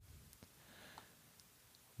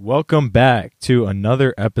Welcome back to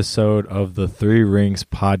another episode of the Three Rings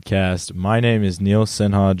podcast. My name is Neil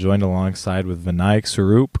Sinha, joined alongside with Vinayak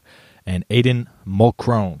Sarup and Aiden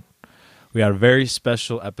Mulcrone. We got a very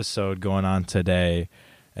special episode going on today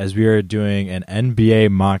as we are doing an NBA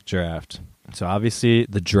mock draft. So obviously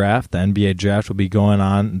the NBA draft will be going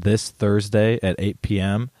on this Thursday at 8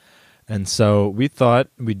 p.m. And so we thought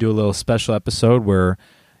we'd do a little special episode where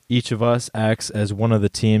each of us acts as one of the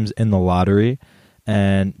teams in the lottery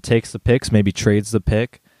and takes the picks, maybe trades the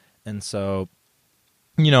pick. And so,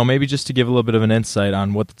 maybe just to give a little bit of an insight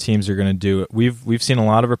on what the teams are going to do. We've seen a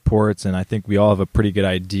lot of reports, and I think we all have a pretty good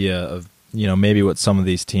idea of, maybe what some of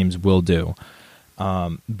these teams will do.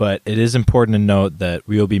 But it is important to note that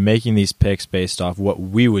we will be making these picks based off what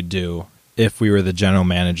we would do if we were the general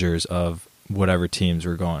managers of whatever teams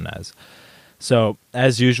we're going as. So,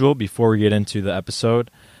 as usual, before we get into the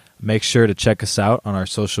episode, make sure to check us out on our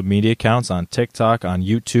social media accounts on TikTok, on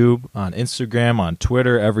YouTube, on Instagram, on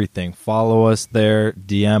Twitter, everything. Follow us there,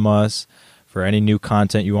 DM us for any new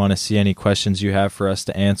content you want to see, any questions you have for us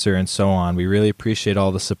to answer, and so on. We really appreciate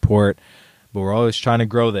all the support, but we're always trying to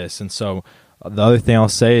grow this. And so the other thing I'll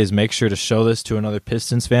say is make sure to show this to another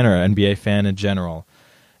Pistons fan or an NBA fan in general.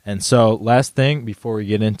 And so last thing, before we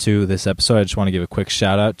get into this episode, I just want to give a quick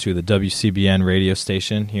shout-out to the WCBN radio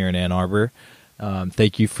station here in Ann Arbor.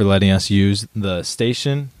 Thank you for letting us use the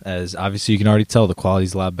station, as obviously you can already tell the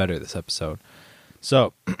quality's a lot better this episode.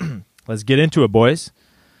 So let's get into it, boys.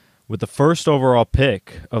 With the first overall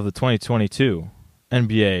pick of the 2022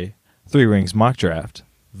 NBA Three Rings mock draft,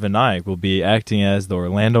 Vinayak will be acting as the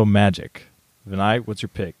Orlando Magic. Vinayak, what's your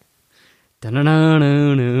pick?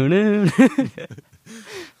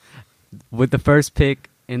 With the first pick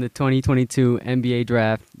in the 2022 NBA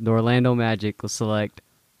draft, the Orlando Magic will select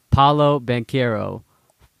Paolo Banchero.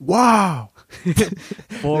 Wow.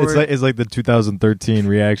 It's like the 2013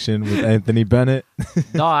 reaction with Anthony Bennett.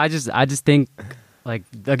 No, I just think, like,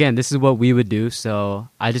 again, this is what we would do. So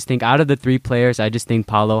I just think out of the three players, I just think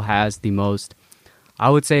Paolo has the most, I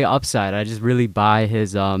would say, upside. I just really buy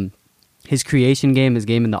his creation game, his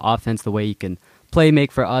game in the offense, the way he can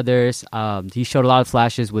make for others. He showed a lot of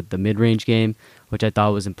flashes with the mid-range game, which I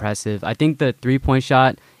thought was impressive. I think the three-point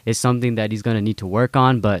shot is something that he's going to need to work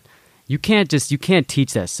on, but you can't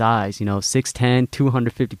teach that size. 6'10",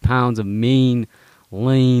 250 pounds of mean,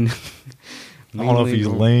 lean. I don't know if he's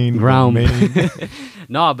lean, ground.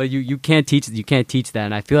 No, but you can't teach that,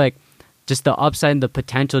 and I feel like just the upside and the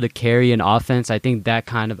potential to carry an offense, I think that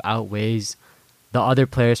kind of outweighs the other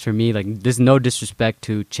players for me. Like, there's no disrespect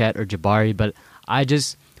to Chet or Jabari, but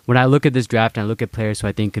when I look at this draft and I look at players who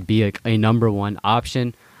I think could be a number one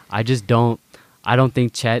option, I don't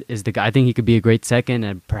think Chet is the guy. I think he could be a great second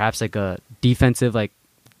and perhaps like a defensive like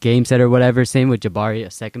game setter or whatever. Same with Jabari,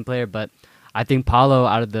 a second player. But I think Paolo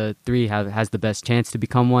out of the three has the best chance to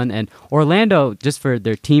become one. And Orlando, just for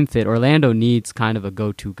their team fit, Orlando needs kind of a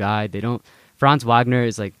go-to guy. Franz Wagner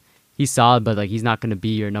is like, he's solid, but like he's not going to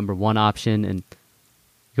be your number one option. And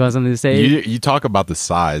you got something to say? You talk about the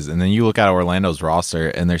size, and then you look at Orlando's roster,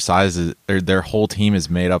 and their size is their whole team is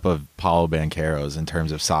made up of Paolo Bancheros in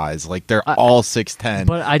terms of size. Like they're all 6'10".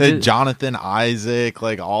 But Jonathan Isaac,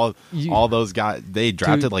 like all those guys, they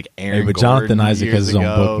drafted like Aaron. But Jonathan Isaac has his own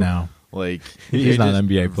book now. Like he's not an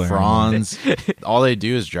NBA player. Franz, all they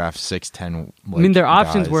do is draft 6'10". Like, their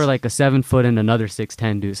options were like a 7 foot and another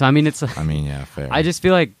 6'10" dude. So yeah, fair. I just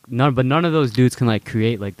feel like none of those dudes can like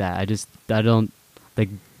create like that. I don't. Like,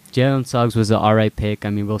 Jalen Suggs was an alright pick.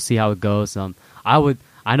 I mean, we'll see how it goes. I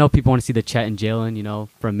know people want to see the Chet and Jalen,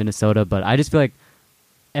 from Minnesota, but I just feel like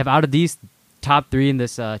if out of these top three in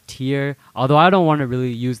this tier, although I don't want to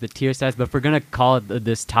really use the tier stats, but if we're gonna call it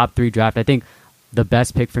this top three draft, I think the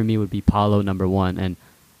best pick for me would be Paolo number one. And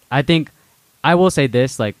I think I will say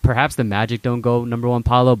this, like, perhaps the Magic don't go number one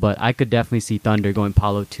Paolo, but I could definitely see Thunder going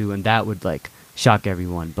Paolo 2, and that would like shock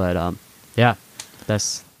everyone. But yeah,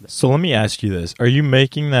 that's. So let me ask you this. Are you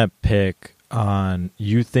making that pick on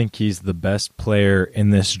you think he's the best player in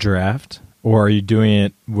this draft, or are you doing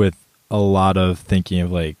it with a lot of thinking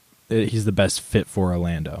of like he's the best fit for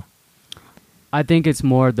Orlando? I think it's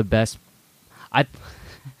more the best.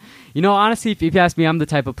 Honestly, if you ask me, I'm the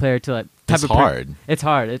type of player to like. It's hard. It's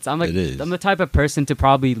hard. I'm the type of person to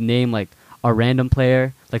probably name like a random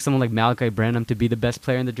player, like someone like Malachi Branham, to be the best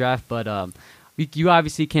player in the draft, but you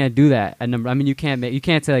obviously can't do that at number. I mean, you can't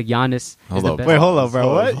say like Giannis is the best. Wait, hold on,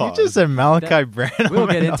 bro. What? You just said Malachi Branham. We'll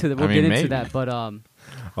get into that. We'll get into that. But okay.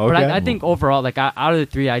 But I think overall, like out of the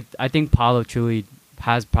three, I think Paolo truly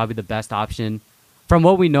has probably the best option from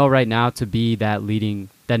what we know right now to be that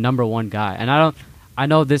number one guy. And I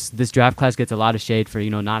know this draft class gets a lot of shade for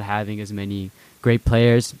not having as many great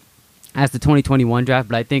players as the 2021 draft,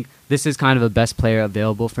 but I think this is kind of the best player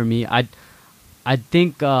available for me. I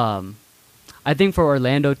think for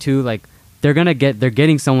Orlando too, like they're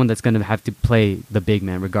getting someone that's gonna have to play the big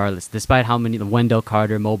man regardless, despite how many Wendell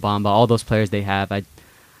Carter, Mo Bamba, all those players they have.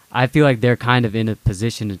 I feel like they're kind of in a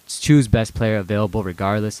position to choose best player available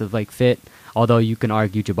regardless of like fit. Although you can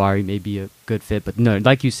argue Jabari may be a good fit, but no,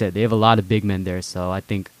 like you said, they have a lot of big men there. So I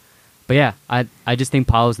think, but yeah, I just think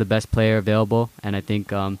Paolo's the best player available, and I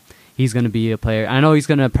think he's going to be a player. I know he's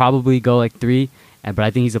going to probably go like 3, but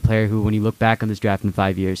I think he's a player who, when you look back on this draft in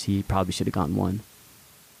 5 years, he probably should have gone 1.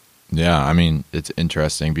 Yeah, I mean, it's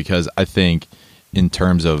interesting because I think in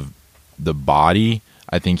terms of the body,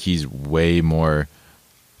 I think he's way more,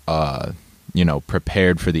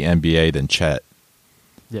 prepared for the NBA than Chet.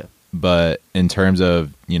 Yeah. But in terms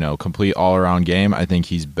of, complete all-around game, I think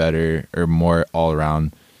he's better or more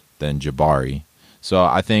all-around than Jabari. So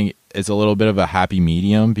I think it's a little bit of a happy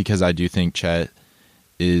medium because I do think Chet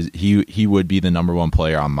he would be the number 1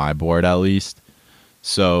 player on my board at least.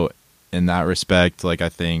 So in that respect, like I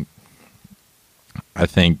think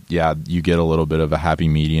yeah, you get a little bit of a happy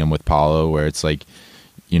medium with Paolo where it's like,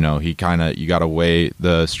 you got to weigh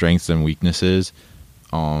the strengths and weaknesses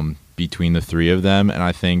between the 3 of them, and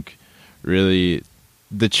I think really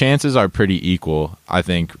the chances are pretty equal. I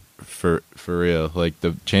think for real, like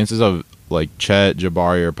the chances of like Chet,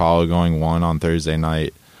 Jabari, or Paolo going 1 on Thursday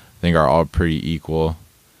night, I think are all pretty equal.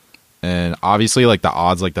 And obviously, like the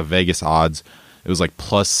odds, like the Vegas odds, it was like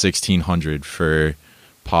plus 1,600 for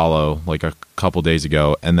Paolo like a couple days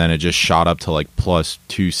ago, and then it just shot up to like plus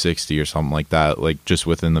 260 or something like that, like just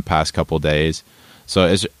within the past couple days. So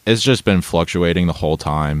it's just been fluctuating the whole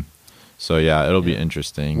time. So yeah, it'll be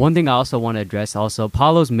interesting. One thing I also want to address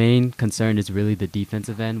Paolo's main concern is really the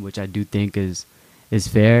defensive end, which I do think is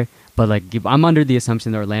fair. But like I'm under the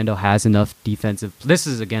assumption that Orlando has enough defensive. This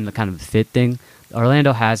is again the kind of fit thing.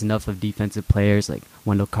 Orlando has enough of defensive players like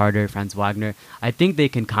Wendell Carter, Franz Wagner. I think they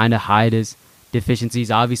can kind of hide his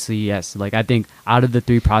deficiencies. Obviously, yes. Like I think out of the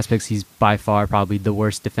 3 prospects, he's by far probably the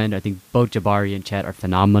worst defender. I think both Jabari and Chet are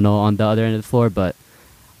phenomenal on the other end of the floor, but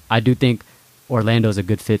I do think Orlando's a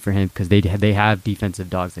good fit for him because they have defensive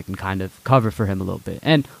dogs that can kind of cover for him a little bit.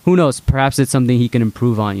 And who knows, perhaps it's something he can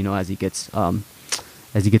improve on, as he gets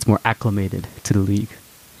more acclimated to the league.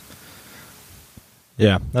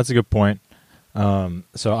 Yeah, that's a good point.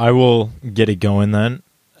 So I will get it going then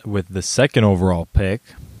with the 2nd overall pick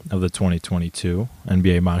of the 2022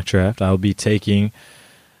 NBA mock draft. I'll be acting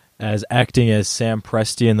as Sam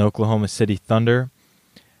Presti in the Oklahoma City Thunder.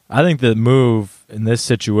 I think the move in this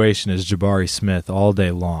situation is Jabari Smith all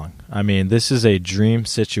day long. I mean, this is a dream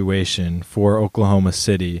situation for Oklahoma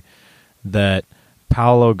City that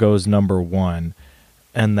Paolo goes number 1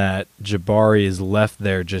 and that Jabari is left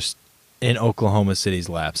there just in Oklahoma City's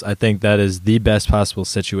laps. I think that is the best possible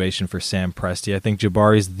situation for Sam Presti. I think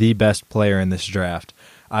Jabari is the best player in this draft.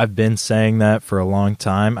 I've been saying that for a long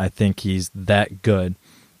time. I think he's that good.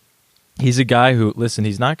 He's a guy who, listen,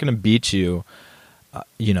 he's not going to beat you,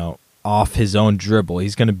 off his own dribble.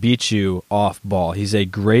 He's going to beat you off ball. He's a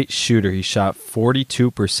great shooter. He shot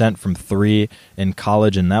 42% from 3 in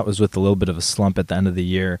college, and that was with a little bit of a slump at the end of the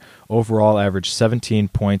year. Overall, averaged 17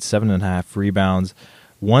 points, 7.5 rebounds,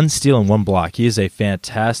 1 steal and 1 block. He is a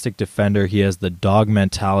fantastic defender. He has the dog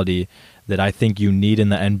mentality that I think you need in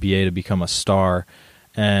the NBA to become a star,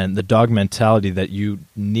 and the dog mentality that you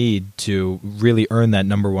need to really earn that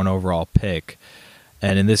number 1 overall pick.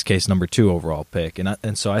 And in this case, number 2 overall pick.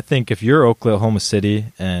 And so I think if you're Oklahoma City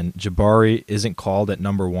and Jabari isn't called at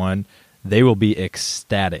number 1, they will be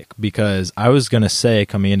ecstatic. Because I was going to say,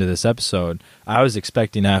 coming into this episode, I was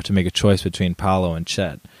expecting to have to make a choice between Paolo and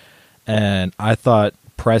Chet. And I thought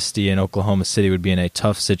Presti in Oklahoma City would be in a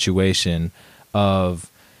tough situation of,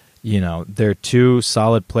 they're 2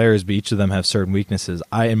 solid players, but each of them have certain weaknesses.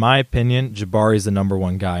 In my opinion, Jabari is the number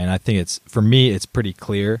 1 guy. And I think for me, it's pretty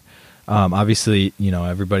clear. Obviously,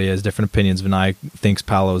 everybody has different opinions. Vinay thinks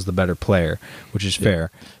Paolo is the better player, which is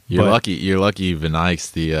fair. You're lucky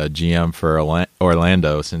Vinay's the GM for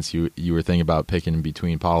Orlando, since you were thinking about picking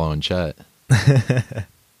between Paolo and Chet.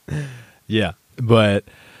 Yeah, but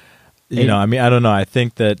I don't know. I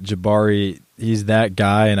think that Jabari, he's that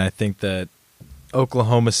guy, and I think that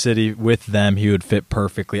Oklahoma City, with them, he would fit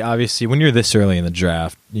perfectly. Obviously, when you're this early in the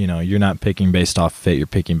draft, you're not picking based off fit. You're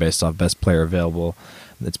picking based off best player available.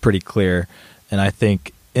 It's pretty clear. And I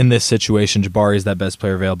think in this situation, Jabari is that best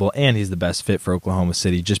player available, and he's the best fit for Oklahoma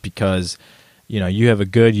City just because, you have a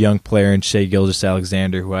good young player in Shai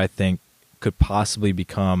Gilgeous-Alexander who I think could possibly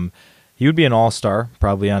he would be an all-star,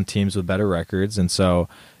 probably on teams with better records. And so,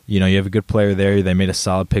 You know, you have a good player there. They made a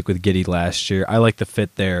solid pick with Giddey last year. I like the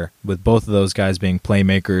fit there with both of those guys being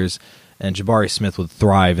playmakers, and Jabari Smith would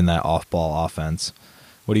thrive in that off-ball offense.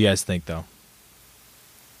 What do you guys think, though?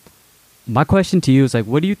 My question to you is, like,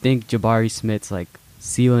 what do you think Jabari Smith's, like,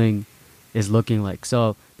 ceiling is looking like?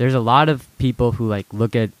 So there's a lot of people who, like,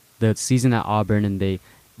 look at the season at Auburn and they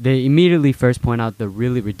immediately first point out the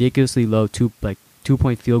really ridiculously low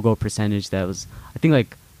 2-point field goal percentage that was, I think,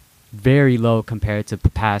 like, very low compared to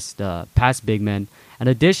past big men. And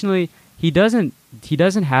additionally, he doesn't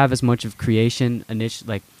have as much of creation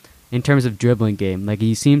like in terms of dribbling game. Like,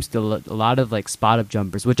 he seems to a lot of, like, spot up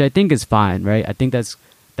jumpers, which I think is fine, right? I think that's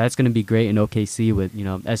going to be great in OKC with, you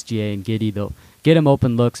know, SGA and Giddey. They'll get him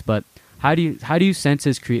open looks, but how do you sense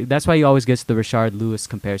his that's why he always gets the Rashard Lewis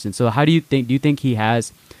comparison. So do you think he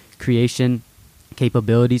has creation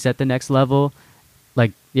capabilities at the next level?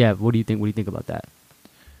 Like, yeah, what do you think about that?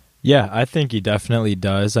 Yeah, I think he definitely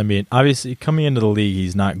does. I mean, obviously, coming into the league,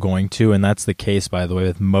 he's not going to, and that's the case, by the way,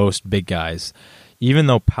 with most big guys. Even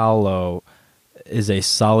though Paolo is a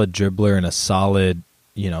solid dribbler and a solid,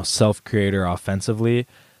 you know, self-creator offensively,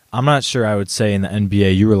 I'm not sure I would say in the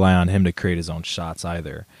NBA you rely on him to create his own shots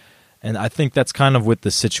either. And I think that's kind of with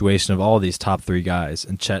the situation of all these top three guys,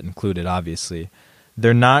 and Chet included, obviously.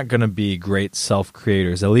 They're not going to be great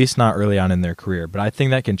self-creators, at least not early on in their career, but I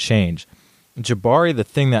think that can change. Jabari, the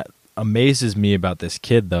thing that amazes me about this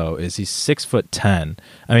kid, though, is he's 6'10".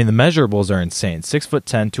 I mean, the measurables are insane.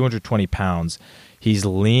 6'10", 220 pounds. He's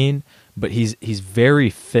lean, but he's very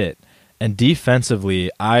fit. And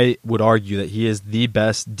defensively, I would argue that he is the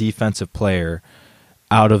best defensive player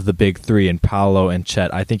out of the big three in Paolo and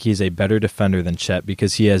Chet. I think he's a better defender than Chet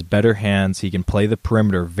because he has better hands. He can play the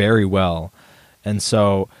perimeter very well. And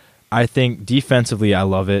so I think defensively, I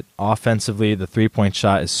love it. Offensively, the three-point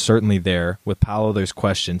shot is certainly there. With Paolo, there's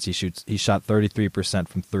questions. He shot 33%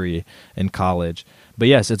 from three in college. But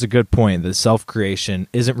yes, it's a good point. The self-creation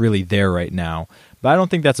isn't really there right now. But I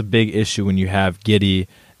don't think that's a big issue when you have Giddey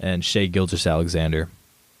and Shai Gilgeous-Alexander.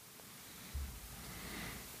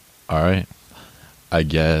 All right. I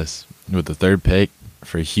guess with the third pick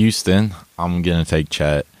for Houston, I'm going to take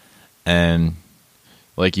Chet. And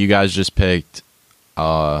like you guys just picked,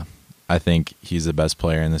 I think he's the best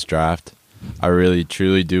player in this draft. I really,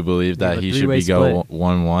 truly do believe that he should be go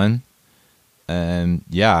 1-1. And,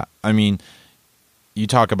 yeah, I mean, you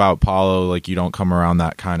talk about Paolo, like you don't come around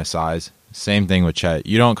that kind of size. Same thing with Chet.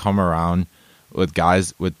 You don't come around with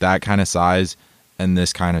guys with that kind of size and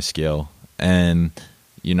this kind of skill. And,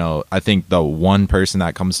 you know, I think the one person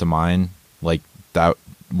that comes to mind like that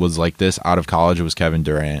was like this out of college was Kevin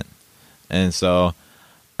Durant. And so,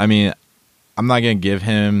 I mean, I'm not going to give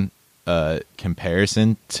him a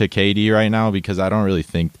comparison to KD right now because I don't really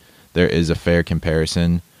think there is a fair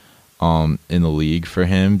comparison in the league for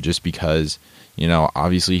him just because, you know,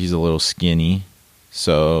 obviously he's a little skinny.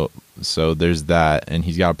 So there's that, and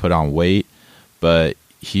he's got to put on weight, but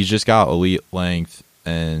he's just got elite length,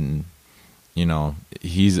 and you know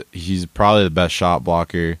he's probably the best shot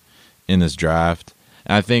blocker in this draft.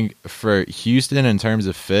 And I think for Houston in terms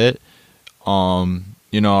of fit,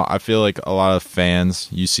 you know, I feel like a lot of fans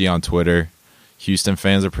you see on Twitter, Houston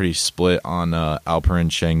fans are pretty split on Alperen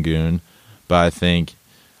Sengun, but I think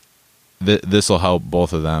this will help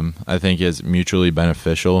both of them. I think it's mutually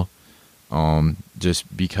beneficial.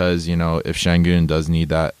 Just because, you know, if Sengun does need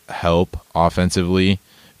that help offensively,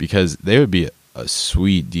 because they would be a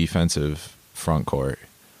sweet defensive front court.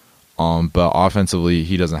 But offensively,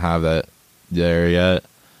 he doesn't have that there yet.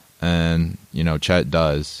 And, you know, Chet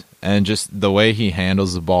does. And just the way he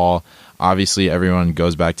handles the ball, obviously everyone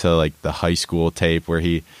goes back to like the high school tape where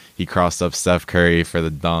he crossed up Steph Curry for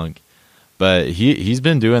the dunk. But he's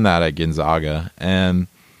been doing that at Gonzaga. And,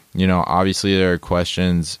 you know, obviously there are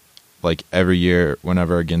questions like every year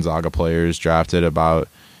whenever a Gonzaga player is drafted about,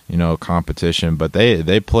 you know, competition, but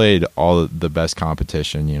they played all the best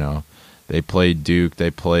competition, you know. They played Duke, they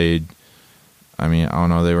played, I mean, I don't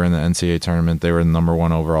know, they were in the NCAA tournament, they were the number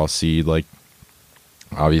 1 overall seed, like,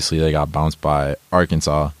 obviously they got bounced by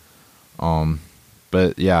Arkansas.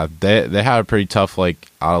 But yeah, they had a pretty tough, like,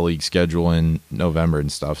 out-of-league schedule in November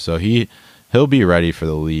and stuff, so he'll be ready for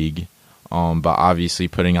the league. But obviously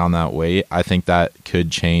putting on that weight, I think that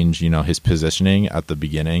could change, you know, his positioning at the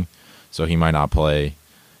beginning. So he might not play,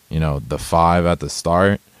 you know, the 5 at the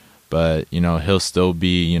start, but, you know, he'll still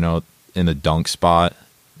be, you know, in the dunk spot,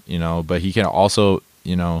 you know, but he can also,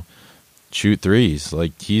 you know, shoot threes.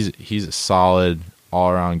 Like he's a solid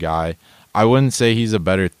all-around guy. I wouldn't say he's a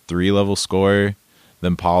better 3-level scorer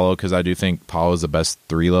than Paolo because I do think Paolo's the best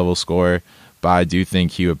 3-level scorer, but I do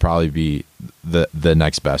think he would probably be the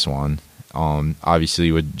next best one.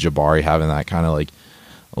 Obviously with Jabari having that kind of like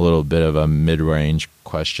a little bit of a mid-range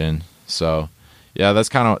question. So yeah, that's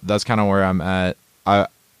kind of where I'm at. I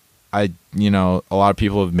a lot of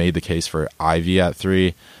people have made the case for Ivy at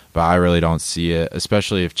 3, but I really don't see it,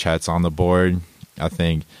 especially if Chet's on the board. I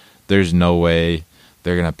think there's no way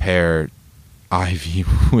they're going to pair Ivy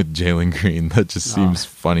with Jalen Green. That just seems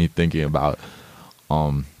funny thinking about.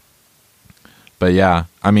 But yeah,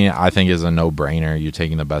 I mean, I think it's a no-brainer. You're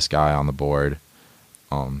taking the best guy on the board.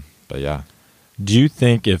 But yeah. Do you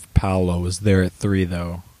think if Paolo was there at 3,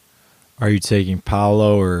 though, are you taking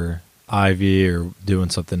Paolo or Ivy or doing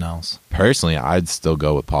something else? Personally, I'd still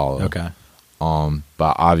go with Paolo. Okay.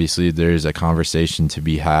 But obviously there's a conversation to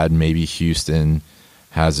be had. Maybe Houston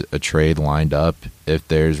has a trade lined up if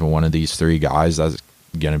there's one of these 3 guys that's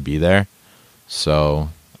going to be there. So,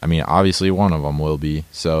 I mean, obviously one of them will be.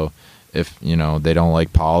 So if, they don't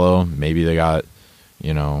like Paolo, maybe they got,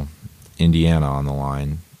 Indiana on the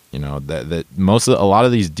line. That a lot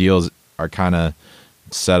of these deals are kind of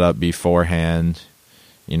set up beforehand,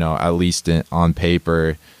 at least on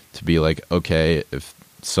paper, to be like, okay, if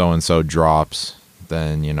so-and-so drops,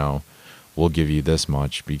 then, we'll give you this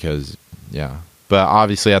much because, yeah. But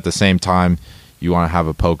obviously at the same time, you want to have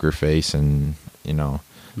a poker face and,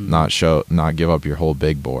 not give up your whole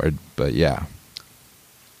big board. But yeah.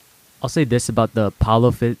 I'll say this about the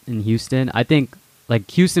Paolo fit in Houston. I think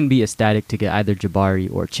Houston be ecstatic to get either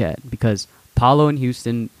Jabari or Chet because Paolo in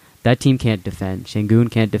Houston, that team can't defend.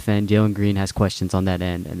 Şengün can't defend. Jalen Green has questions on that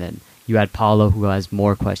end. And then you add Paolo who has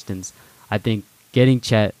more questions. I think getting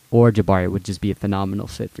Chet or Jabari would just be a phenomenal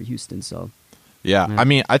fit for Houston. So, yeah. I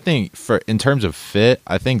mean, I think in terms of fit,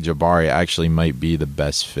 I think Jabari actually might be the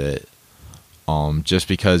best fit. Just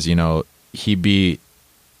because, he'd be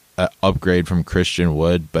an upgrade from Christian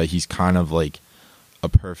Wood, but he's kind of like a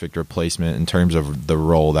perfect replacement in terms of the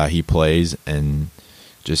role that he plays, and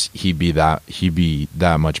just he'd be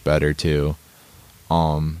that much better too.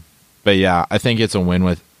 But yeah, I think it's a win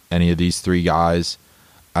with any of these 3 guys.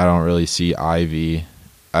 I don't really see Ivy.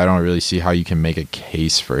 I don't really see how you can make a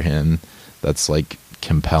case for him that's like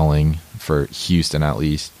compelling for Houston at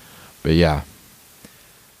least. But yeah.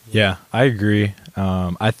 Yeah, I agree.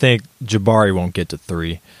 I think Jabari won't get to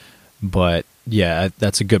 3, but yeah,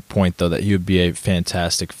 that's a good point though, that he would be a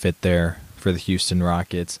fantastic fit there for the Houston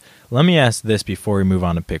Rockets. Let me ask this before we move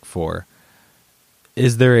on to pick 4.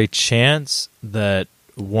 Is there a chance that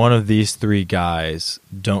one of these 3 guys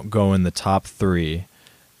don't go in the top 3?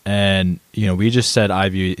 And, we just said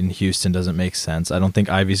Ivy in Houston doesn't make sense. I don't think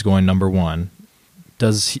Ivy's going number 1.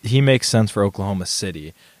 Does he make sense for Oklahoma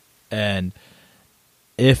City? And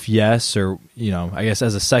if yes, or, I guess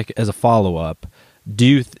as a follow-up,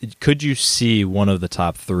 could you see one of the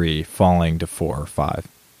top 3 falling to 4 or 5?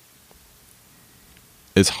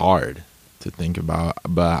 It's hard to think about,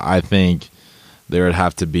 but I think there would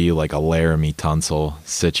have to be like a Laramie Tunsil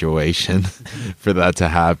situation for that to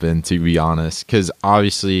happen, to be honest. Because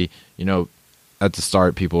obviously, at the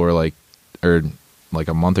start, people were like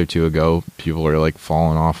a month or 2 ago, people were like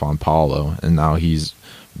falling off on Paolo, and now he's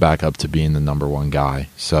back up to being the number 1 guy.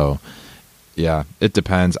 So, yeah, it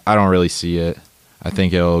depends. I don't really see it. I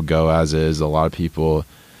think it'll go as is. A lot of people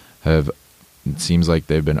it seems like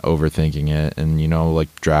they've been overthinking it. And,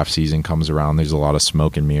 like draft season comes around, there's a lot of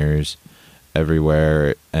smoke and mirrors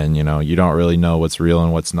everywhere. And, you don't really know what's real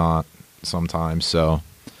and what's not sometimes. So,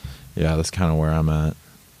 yeah, that's kind of where I'm at.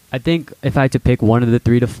 I think if I had to pick one of the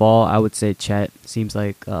 3 to fall, I would say Chet. Seems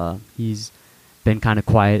like he's been kind of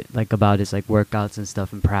quiet about his workouts and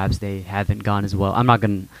stuff, and perhaps they haven't gone as well. I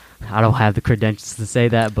don't have the credentials to say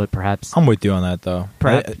that, but perhaps I'm with you on that though.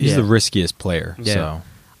 He's the riskiest player. Yeah. So,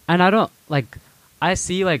 and I don't I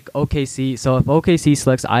see OKC. So if OKC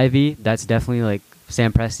selects Ivy, that's definitely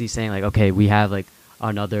Sam Presti saying okay, we have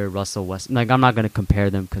another Russell Westbrook. I'm not going to compare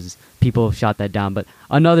them because people shot that down, but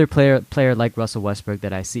another player like Russell Westbrook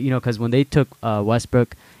that I see, because when they took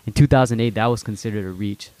Westbrook in 2008, that was considered a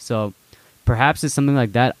reach. So perhaps it's something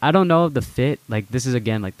like that. I don't know the fit. This is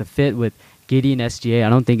again the fit with Giddey and SGA. I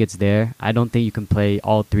don't think it's there. I don't think you can play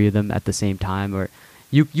all 3 of them at the same time. Or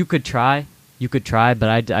you could try,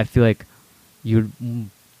 but I feel like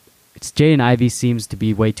Jay and Ivy seems to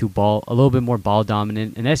be way too a little bit more ball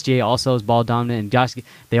dominant, and SGA also is ball dominant, and Josh,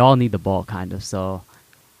 they all need the ball kind of. So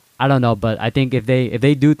I don't know, but I think if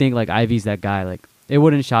they do think Ivy's that guy, it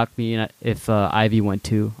wouldn't shock me if Ivy went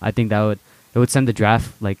 2. I think it would send the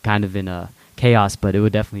draft kind of in a chaos, but it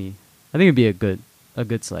would definitely, I think it'd be a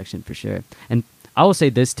good selection for sure. And I will say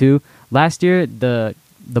this too: last year the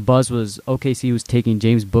buzz was OKC was taking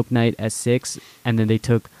James Bouknight at 6, and then they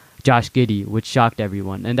took Josh Giddey, which shocked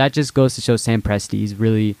everyone. And that just goes to show Sam Presti. He's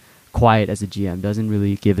really quiet as a GM, doesn't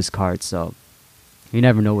really give his cards, so you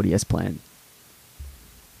never know what he has planned.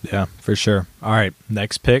 Yeah, for sure. All right,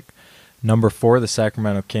 next pick. Number 4, the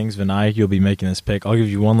Sacramento Kings. Vinay, you'll be making this pick. I'll give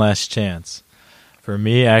you one last chance. For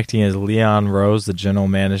me, acting as Leon Rose, the general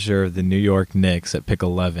manager of the New York Knicks at pick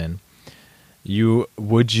 11,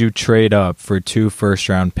 would you trade up for 2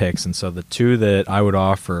 first-round picks? And so the 2 that I would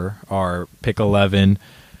offer are pick 11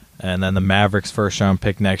 and then the Mavericks first-round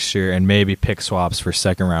pick next year and maybe pick swaps for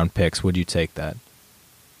second-round picks. Would you take that?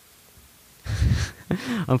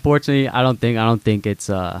 Unfortunately, I don't think it's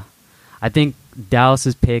I think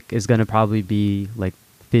Dallas's pick is going to probably be like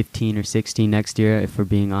 15 or 16 next year, if we're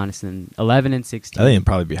being honest, and 11 and 16. I think it'd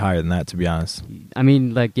probably be higher than that, to be honest. I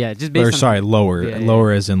mean, like, yeah, just based on... lower. Yeah,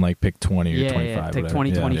 lower as in like pick 20 or 25. Yeah, take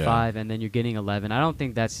 20, 25, and then you're getting 11. I don't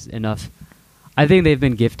think that's enough. I think they've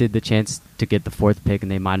been gifted the chance to get the 4th pick, and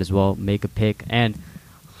they might as well make a pick. And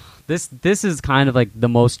this is kind of like the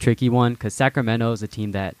most tricky one, because Sacramento is a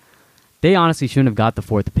team that they honestly shouldn't have got the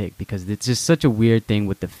 4th pick, because it's just such a weird thing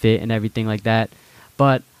with the fit and everything like that.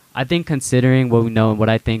 But I think considering what we know and what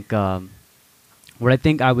I think I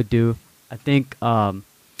would do, I think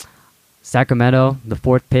Sacramento, the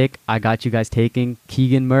 4th pick, I got you guys taking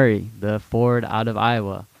Keegan Murray, the forward out of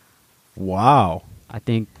Iowa. Wow. I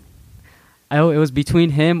think it was between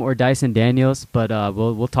him or Dyson Daniels, but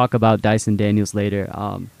we'll talk about Dyson Daniels later.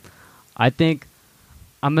 I think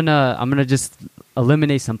I'm gonna just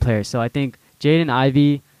eliminate some players. So I think Jaden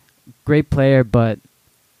Ivey, great player, but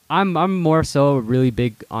I'm more so really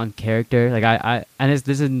big on character. Like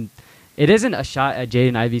it isn't a shot at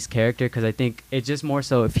Jaden Ivey's character, because I think it's just more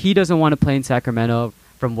so if he doesn't want to play in Sacramento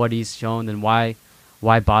from what he's shown, then why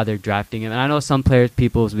bother drafting him? And I know some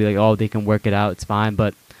people will be like, oh, they can work it out, it's fine,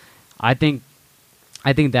 but I think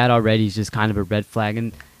that already is just kind of a red flag.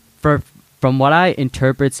 And from what I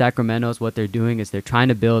interpret, Sacramento's what they're doing is they're trying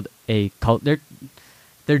to build a cult.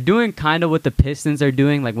 They're doing kind of what the Pistons are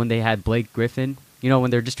doing, like when they had Blake Griffin.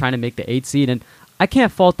 When they're just trying to make the 8th seed, and I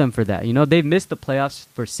can't fault them for that. They've missed the playoffs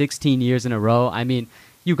for 16 years in a row. I mean,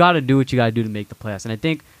 you got to do what you got to do to make the playoffs. And I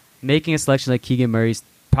think making a selection like Keegan Murray is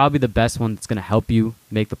probably the best one that's going to help you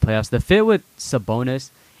make the playoffs. The fit with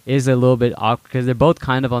Sabonis is a little bit awkward because they're both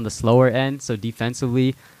kind of on the slower end. So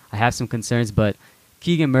defensively, I have some concerns. But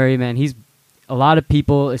Keegan Murray, man, a lot of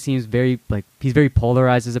people, it seems he's very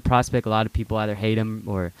polarized as a prospect. A lot of people either hate him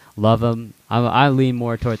or love him. I lean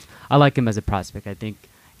more towards, I like him as a prospect. I think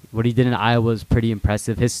what he did in Iowa was pretty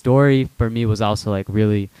impressive. His story for me was also like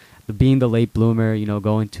really being the late bloomer,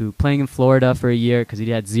 going to playing in Florida for a year because he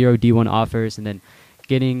had 0 D1 offers, and then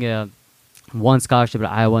getting one scholarship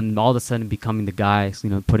at Iowa, and all of a sudden becoming the guy,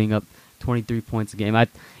 putting up 23 points a game.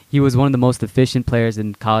 He was one of the most efficient players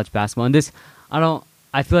in college basketball. And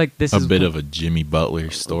I feel like this is a bit of a Jimmy Butler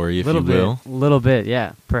story, if you will. A little bit,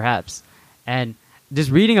 yeah, perhaps. And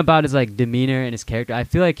just reading about his demeanor and his character, I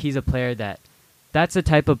feel like he's a player that's the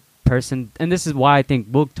type of person, and this is why I think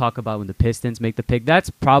we'll talk about when the Pistons make the pick. That's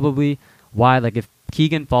probably why, if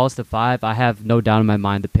Keegan falls to 5, I have no doubt in my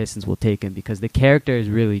mind the Pistons will take him, because the character is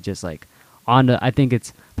really just I think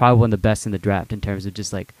it's probably one of the best in the draft in terms of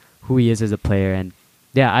just who he is as a player. And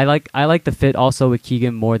yeah, I like the fit also with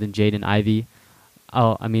Keegan more than Jaden Ivey.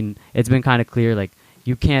 Oh, I mean, it's been kind of clear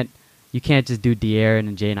you can't just do De'Aaron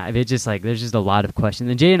and Jaden Ivey. It's just there's just a lot of questions,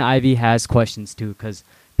 and Jaden Ivey has questions too, because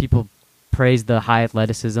people praise the high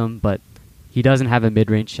athleticism, but he doesn't have a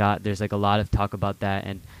mid-range shot. There's a lot of talk about that,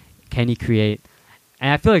 and can he create?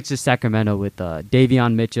 And I feel it's just Sacramento with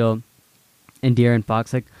Davion Mitchell and De'Aaron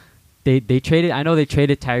Fox. They traded. I know they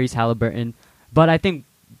traded Tyrese Halliburton, but I think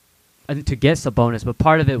to get Sabonis. But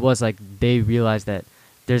part of it was they realized that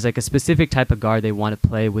there's a specific type of guard they want to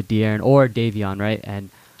play with De'Aaron or Davion, right? And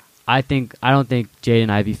I don't think Jaden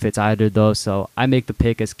Ivey fits either of those, so I make the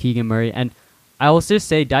pick as Keegan Murray. And I will just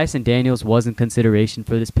say Dyson Daniels was in consideration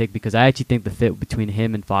for this pick, because I actually think the fit between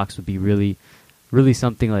him and Fox would be really, really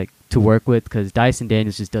something to work with, because Dyson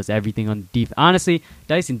Daniels just does everything on defense. Honestly,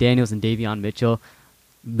 Dyson Daniels and Davion Mitchell,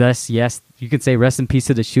 thus, yes, you could say rest in peace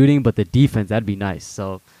to the shooting, but the defense, that'd be nice.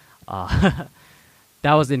 So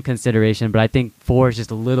that was in consideration, but I think 4 is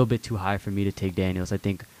just a little bit too high for me to take Daniels. I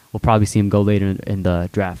think we'll probably see him go later in the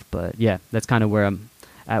draft, but yeah, that's kind of where I'm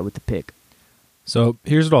at with the pick. So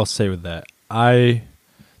here's what I'll say with that.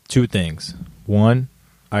 2 things. One,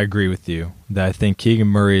 I agree with you that I think Keegan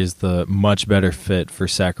Murray is the much better fit for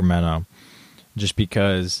Sacramento, just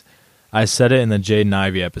because I said it in the Jaden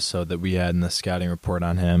Ivey episode that we had in the scouting report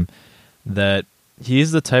on him, that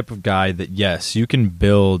he's the type of guy that, yes, you can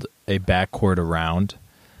build a backcourt around,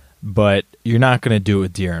 but you're not going to do it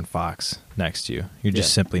with De'Aaron Fox next to you. You're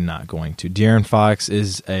just simply not going to. De'Aaron Fox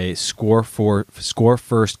is a score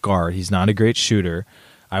first guard. He's not a great shooter.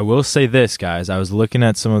 I will say this, guys. I was looking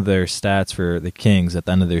at some of their stats for the Kings at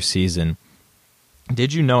the end of their season.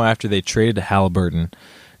 Did you know after they traded to Halliburton,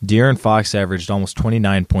 De'Aaron Fox averaged almost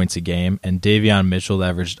 29 points a game, and Davion Mitchell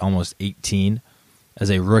averaged almost 18 as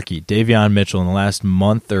a rookie? Davion Mitchell in the last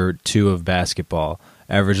month or two of basketball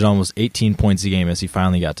averaged almost 18 points a game as he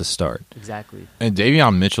finally got to start. Exactly. And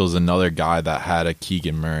Davion Mitchell is another guy that had a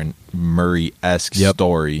Keegan Murray-esque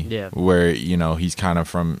story where, he's kind of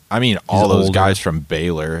from, all those guys from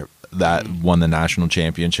Baylor that won the national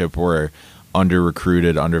championship were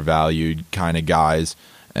under-recruited, undervalued kind of guys.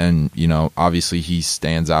 And, obviously he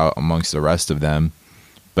stands out amongst the rest of them.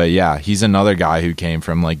 But, yeah, he's another guy who came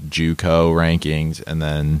from, JUCO rankings and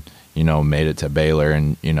then, made it to Baylor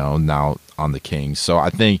and, now on the Kings. So I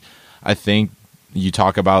think you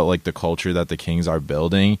talk about, the culture that the Kings are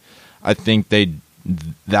building. I think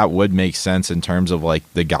that would make sense in terms of,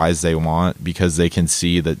 the guys they want because they can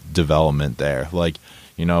see the development there.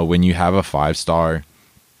 When you have a 5-star,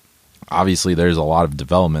 obviously there's a lot of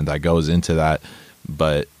development that goes into that,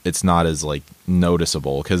 but it's not as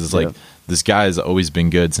noticeable because it's this guy has always been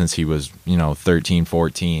good since he was 13,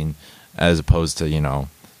 14, as opposed to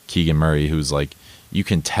Keegan Murray, who's you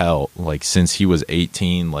can tell since he was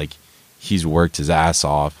 18 he's worked his ass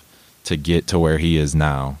off to get to where he is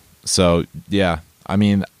now. So yeah, I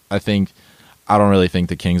don't really think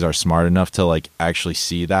the Kings are smart enough to actually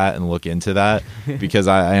see that and look into that because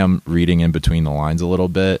I am reading in between the lines a little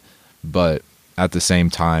bit, but at the same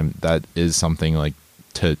time that is something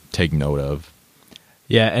to take note of.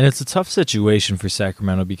 Yeah, and it's a tough situation for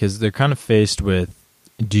Sacramento because they're kind of faced with,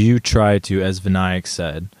 do you try to, as Vinayak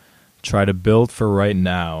said, try to build for right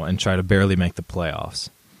now and try to barely make the playoffs?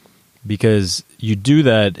 Because you do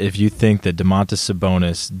that if you think that Domantas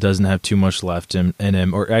Sabonis doesn't have too much left in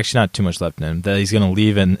him, or actually not too much left in him, that he's going to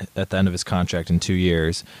leave at the end of his contract in 2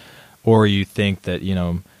 years, or you think that,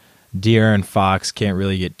 De'Aaron Fox can't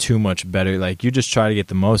really get too much better. You just try to get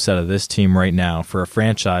the most out of this team right now for a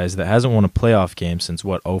franchise that hasn't won a playoff game since,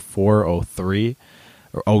 04, 03,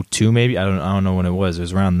 or 02 maybe? I don't know when it was. It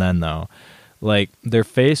was around then, though. They're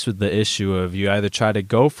faced with the issue of you either try to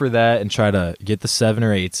go for that and try to get the 7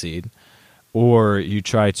 or 8 seed, or you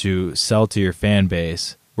try to sell to your fan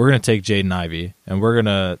base, we're going to take Jaden Ivey, and we're going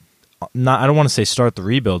to, I don't want to say start the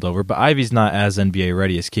rebuild over, but Ivey's not as NBA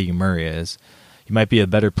ready as Keegan Murray is. He might be a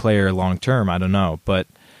better player long term, I don't know, but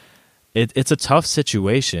it's a tough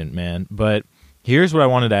situation, man. But here's what I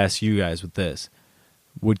wanted to ask you guys with this.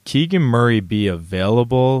 Would Keegan Murray be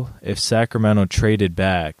available if Sacramento traded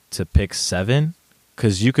back to pick 7?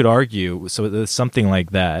 Because you could argue, so there's something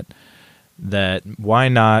like that why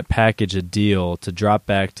not package a deal to drop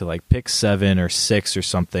back to pick 7 or 6 or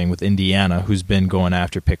something with Indiana, who's been going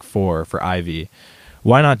after pick 4 for Ivy?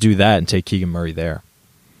 Why not do that and take Keegan Murray there?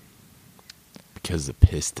 Because the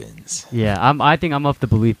Pistons. Yeah, I think I'm of the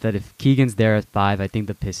belief that if Keegan's there at 5, I think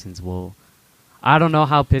the Pistons will. I don't know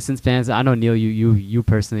how Pistons fans. I know Neil, you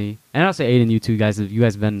personally, and also Aiden, you two guys. You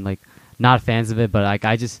guys have been not fans of it, but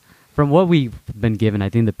I just from what we've been given, I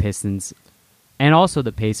think the Pistons and also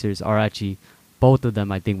the Pacers are actually both of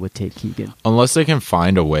them. I think would take Keegan unless they can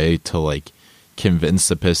find a way to convince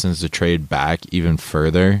the Pistons to trade back even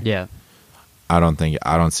further. Yeah, I don't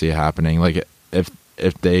see it happening.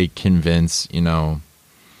 If they convince, to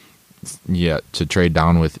trade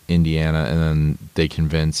down with Indiana, and then they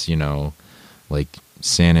convince,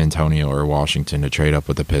 San Antonio or Washington to trade up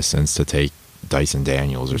with the Pistons to take Dyson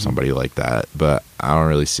Daniels or somebody like that. But I don't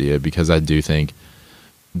really see it because I do think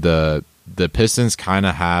the Pistons kind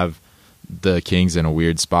of have the Kings in a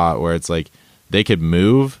weird spot where it's they could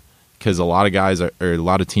move because a lot of guys or a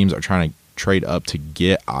lot of teams are trying to trade up to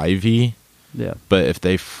get Ivy. Yeah, but if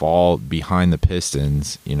they fall behind the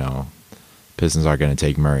Pistons, Pistons are going to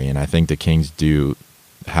take Murray, and I think the Kings do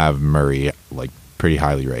have Murray pretty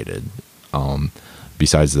highly rated.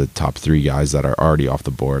 Besides the top 3 guys that are already off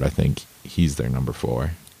the board, I think he's their number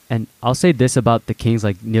 4. And I'll say this about the Kings,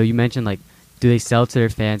 Neil, you mentioned do they sell to their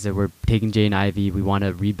fans that we're taking Jaden Ivey, we want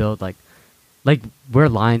to rebuild? We're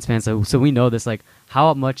Lions fans, so we know this.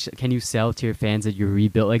 How much can you sell to your fans that you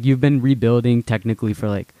rebuild? You've been rebuilding technically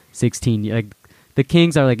for 16. The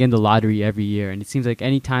Kings are in the lottery every year, and it seems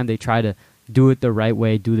anytime they try to do it the right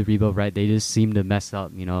way, do the rebuild right, they just seem to mess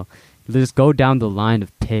up. They just go down the line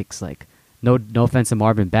of picks. No offense to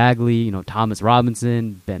Marvin Bagley, Thomas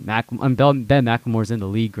Robinson, Ben McLemore's in the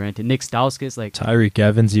league. Granted, Nick Stauskas, Tyreek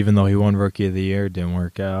Evans, even though he won Rookie of the Year, didn't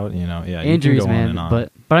work out. Yeah, injuries, man.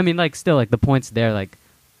 But still, the point's there.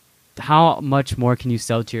 How much more can you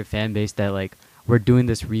sell to your fan base that we're doing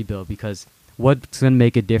this rebuild, because what's going to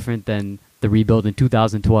make it different than the rebuild in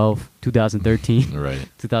 2012, 2013, right?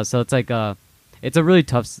 2000. So it's like it's a really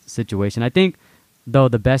tough situation. I think, though,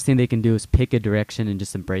 the best thing they can do is pick a direction and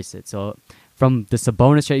just embrace it. So from the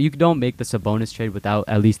Sabonis trade, you don't make the Sabonis trade without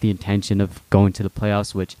at least the intention of going to the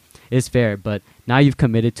playoffs, which is fair. But now you've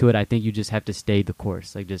committed to it. I think you just have to stay the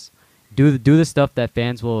course. Like, just do the stuff that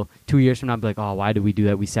fans will 2 years from now be like, oh, why did we do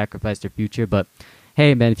that? We sacrificed their future. But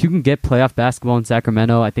hey, man, if you can get playoff basketball in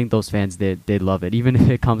Sacramento, I think those fans, they'd love it, even if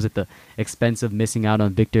it comes at the expense of missing out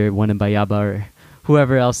on Victor Wembanyama or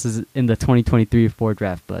whoever else is in the 2023-4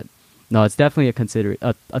 draft. But no, it's definitely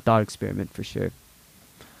a thought experiment for sure.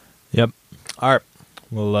 Yep. All right.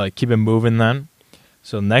 We'll keep it moving then.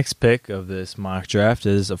 So next pick of this mock draft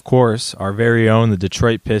is, of course, our very own, the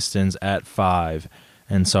Detroit Pistons at 5.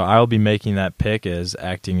 And so I'll be making that pick as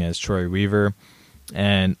acting as Troy Weaver.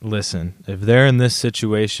 And listen, if they're in this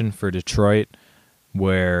situation for Detroit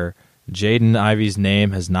where Jaden Ivey's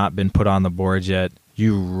name has not been put on the board yet,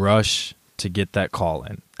 you rush to get that call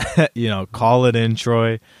in. Call it in,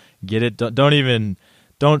 Troy. Get it.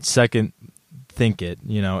 Don't second think it,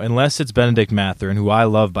 unless it's Benedict Mathurin, who I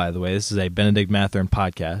love, by the way. This is a Benedict Mathurin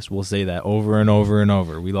podcast. We'll say that over and over and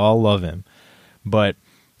over. We all love him. But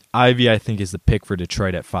Ivey, I think, is the pick for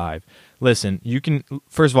Detroit at 5. Listen,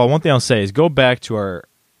 first of all, one thing I'll say is go back to our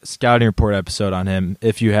scouting report episode on him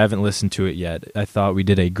if you haven't listened to it yet. I thought we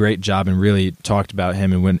did a great job and really talked about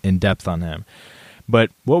him and went in depth on him.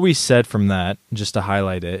 But what we said from that, just to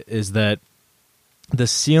highlight it, is that the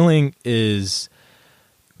ceiling is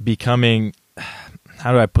becoming,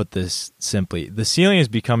 how do I put this simply? The ceiling is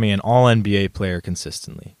becoming an all-NBA player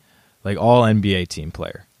consistently, like all-NBA team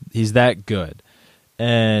player. He's that good.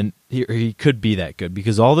 And he could be that good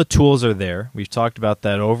because all the tools are there. We've talked about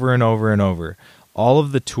that over and over and over. All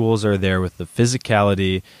of the tools are there with the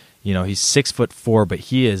physicality. He's 6'4", but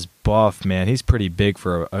he is buff, man. He's pretty big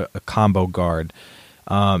for a combo guard.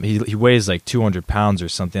 He weighs like 200 pounds or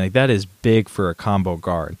something. Like, that is big for a combo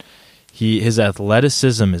guard. His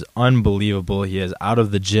athleticism is unbelievable. He has out of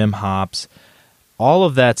the gym hops. All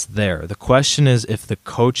of that's there. The question is if the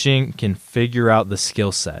coaching can figure out the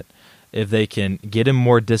skill set. If they can get him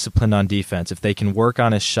more disciplined on defense, if they can work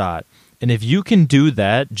on his shot. And if you can do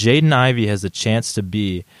that, Jaden Ivey has a chance to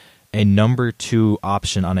be a number 2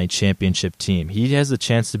 option on a championship team. He has a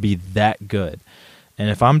chance to be that good. And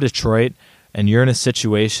if I'm Detroit and you're in a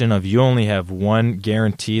situation of you only have one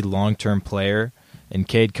guaranteed long-term player in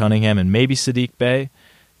Cade Cunningham and maybe Saddiq Bey,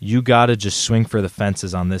 you got to just swing for the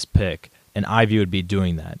fences on this pick. And Ivey would be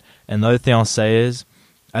doing that. And the other thing I'll say is,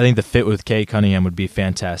 I think the fit with Cade Cunningham would be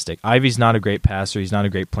fantastic. Ivey's not a great passer. He's not a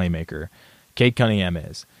great playmaker. Cade Cunningham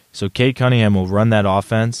is. So Cade Cunningham will run that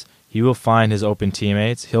offense. He will find his open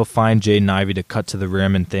teammates. He'll find Jaden Ivey to cut to the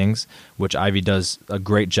rim and things, which Ivey does a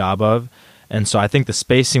great job of. And so I think the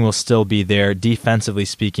spacing will still be there. Defensively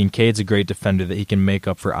speaking, Cade's a great defender that he can make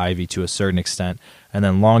up for Ivey to a certain extent. And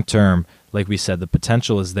then long term, like we said, the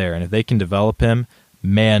potential is there. And if they can develop him,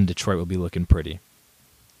 man, Detroit will be looking pretty.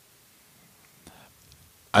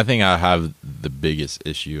 I think I have the biggest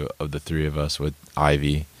issue of the three of us with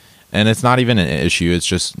Ivey. And it's not even an issue. It's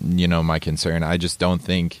just, my concern. I just don't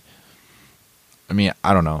think,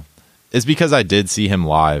 I don't know. It's because I did see him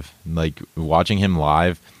live. Like, watching him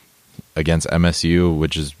live against MSU,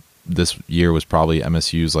 which is this year was probably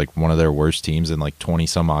MSU's like one of their worst teams in like 20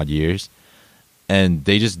 some odd years. And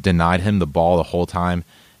they just denied him the ball the whole time.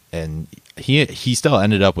 And he still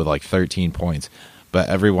ended up with like 13 points. But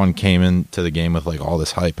everyone came into the game with like all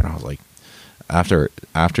this hype, and I was like, after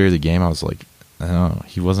the game, I was like, oh,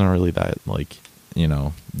 he wasn't really that like,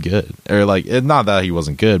 good, or like, not that he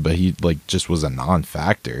wasn't good, but he like just was a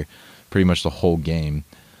non-factor pretty much the whole game.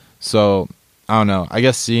 So I don't know. I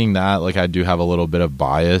guess seeing that, like, I do have a little bit of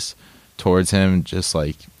bias towards him. Just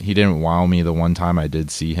like, he didn't wow me the one time I did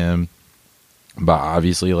see him, but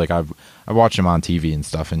obviously, like, I've watched him on TV and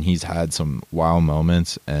stuff, and he's had some wow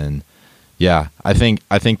moments. And yeah, I think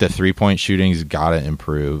the 3-point shooting's got to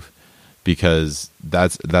improve, because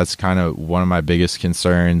that's kind of one of my biggest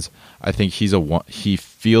concerns. I think he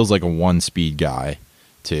feels like a one-speed guy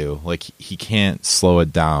too. Like, he can't slow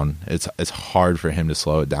it down. It's hard for him to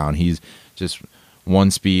slow it down. He's just one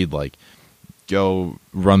speed, like, go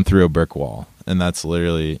run through a brick wall, and that's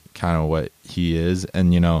literally kind of what he is.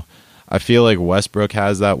 And I feel like Westbrook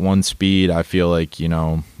has that one speed. I feel like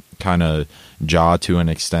kind of Ja to an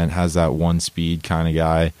extent has that one speed kind of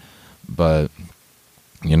guy, but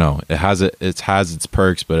it has its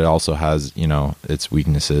perks, but it also has its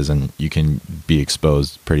weaknesses, and you can be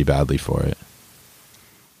exposed pretty badly for it.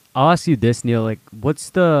 I'll ask you this, Neil. Like,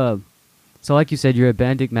 so like you said, you're a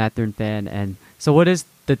Benedict Mathurin fan, and So what is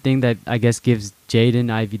the thing that I guess gives Jaden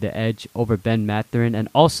Ivey the edge over Ben Mathurin? And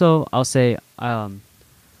also, I'll say, what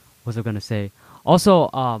was I gonna say? Also,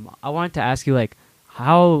 I wanted to ask you, like,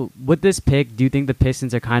 how with this pick, do you think the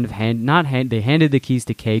Pistons are kind of they handed the keys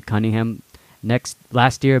to Cade Cunningham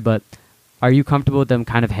last year, but are you comfortable with them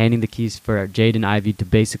kind of handing the keys for Jaden Ivey to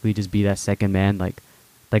basically just be that second man? Like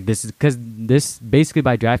this is because this basically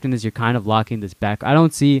by drafting this, you're kind of locking this back. I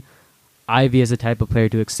don't see Ivey as the type of player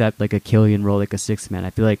to accept like a Killian role, like a sixth man.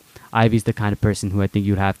 I feel like Ivey's the kind of person who I think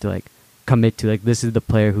you'd have to like commit to. Like this is the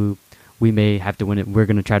player who we may have to win it. We're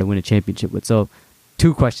going to try to win a championship with. So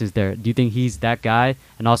 2 questions there. Do you think he's that guy?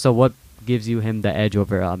 And also what gives you him the edge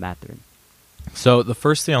over Mathurin? So the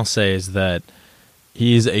first thing I'll say is that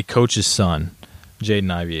he's a coach's son.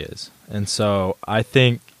 Jaden Ivey is. And so I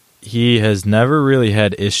think he has never really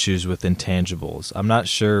had issues with intangibles. I'm not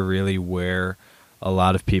sure really where a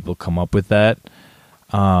lot of people come up with that.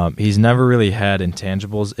 He's never really had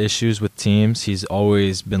intangibles issues with teams. He's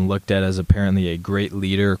always been looked at as apparently a great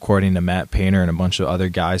leader, according to Matt Painter and a bunch of other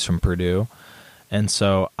guys from Purdue. And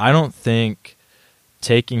so I don't think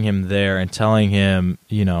taking him there and telling him,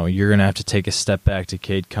 you know, you're going to have to take a step back to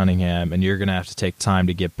Cade Cunningham and you're going to have to take time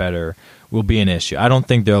to get better will be an issue. I don't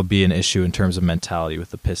think there'll be an issue in terms of mentality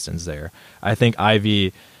with the Pistons there. I think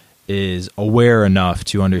Ivey is aware enough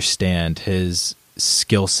to understand his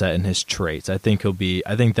skill set and his traits. I think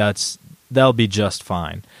that'll be just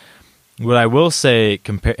fine. What I will say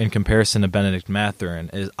in comparison to Benedict Mathurin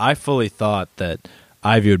is I fully thought that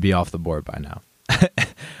Ivey would be off the board by now.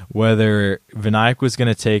 Whether Vinayak was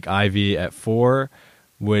going to take Ivey at 4,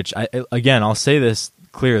 which I'll say this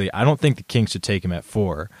clearly, I don't think the Kings should take him at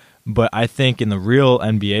 4, but I think in the real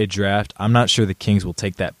NBA draft, I'm not sure the Kings will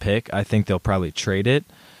take that pick. I think they'll probably trade it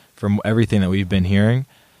from everything that we've been hearing.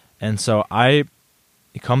 And so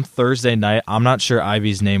come Thursday night, I'm not sure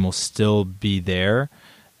Ivey's name will still be there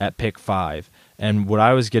at pick 5. And what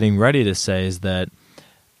I was getting ready to say is that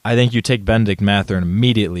I think you take Benedict Mathurin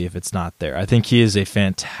immediately if it's not there. I think he is a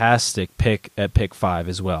fantastic pick at pick 5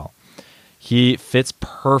 as well. He fits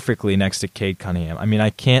perfectly next to Cade Cunningham. I mean, I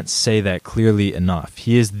can't say that clearly enough.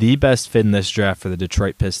 He is the best fit in this draft for the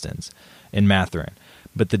Detroit Pistons in Mathurin.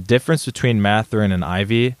 But the difference between Mathurin and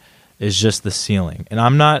Ivey is just the ceiling. And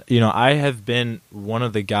I'm not, I have been one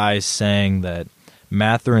of the guys saying that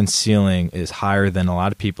Mathurin's ceiling is higher than a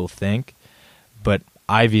lot of people think, but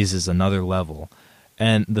Ivey's is another level.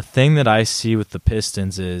 And the thing that I see with the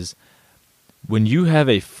Pistons is when you have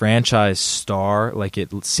a franchise star, like it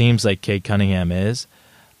seems like Cade Cunningham is,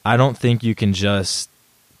 I don't think you can just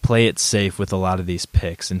play it safe with a lot of these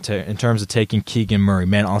picks in terms of taking Keegan Murray.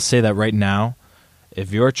 Man, I'll say that right now.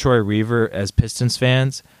 If you're Troy Weaver as Pistons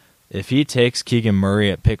fans, if he takes Keegan Murray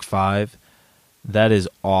at pick 5, that is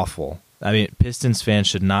awful. I mean, Pistons fans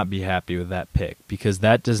should not be happy with that pick because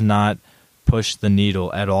that does not push the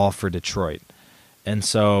needle at all for Detroit. And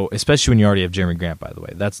so, especially when you already have Jeremy Grant, by the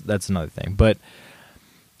way, that's another thing. But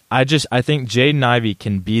I think Jaden Ivey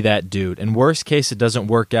can be that dude. And worst case, it doesn't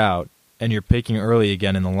work out, and you're picking early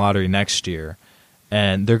again in the lottery next year,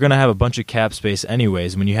 and they're going to have a bunch of cap space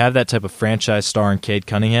anyways. When you have that type of franchise star in Cade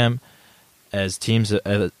Cunningham, as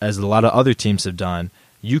a lot of other teams have done,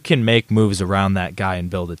 you can make moves around that guy and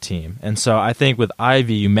build a team. And so I think with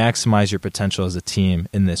Ivey, you maximize your potential as a team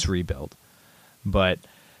in this rebuild. But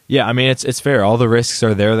yeah, I mean, it's fair. All the risks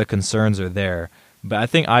are there. The concerns are there. But I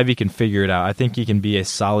think Ivey can figure it out. I think he can be a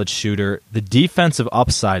solid shooter. The defensive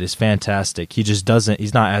upside is fantastic.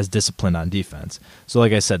 He's not as disciplined on defense. So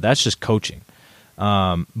like I said, that's just coaching.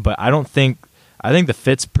 But I think the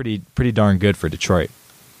fit's pretty darn good for Detroit.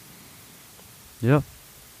 Yeah.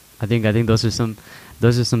 I think those are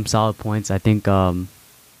some solid points. I think I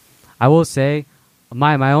will say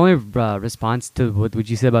my only response to what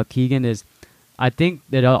you said about Keegan is I think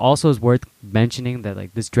that also is worth mentioning that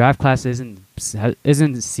like this draft class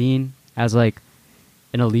isn't seen as like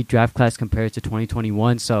an elite draft class compared to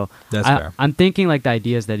 2021. So that's fair. I'm thinking like the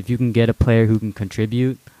idea is that if you can get a player who can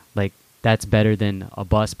contribute, like that's better than a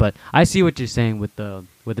bust. But I see what you're saying with the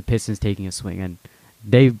Pistons taking a swing, and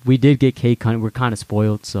we did get Cade Cunningham. We're kind of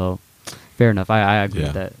spoiled, so fair enough. I agree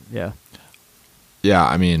with that. Yeah. Yeah,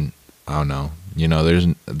 I mean, I don't know.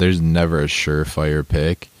 There's never a surefire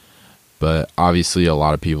pick. But obviously, a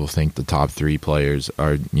lot of people think the top 3 players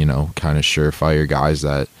are, kind of surefire guys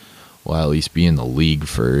that will at least be in the league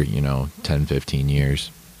for, 10, 15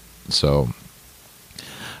 years. So,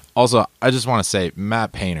 also, I just want to say,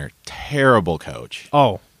 Matt Painter, terrible coach.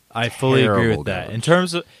 Oh, I fully agree with that. In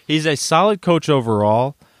terms of, he's a solid coach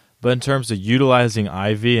overall, but in terms of utilizing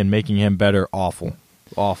Ivey and making him better, awful.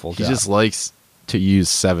 Awful He job. just likes to use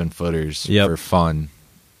 7-footers for fun.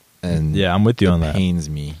 and yeah, I'm with you on that. It pains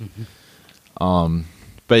me.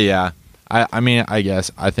 But yeah, I mean, I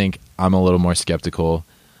guess I think I'm a little more skeptical,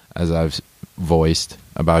 as I've voiced,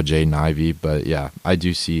 about Jaden Ivey. But yeah, I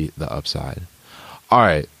do see the upside. All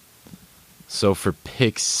right, so for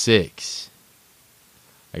pick 6,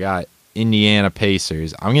 I got Indiana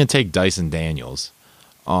Pacers. I'm gonna take Dyson Daniels.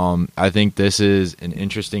 I think this is an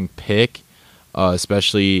interesting pick,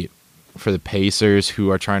 especially for the Pacers who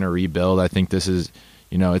are trying to rebuild. I think this is,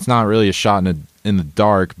 it's not really a shot in the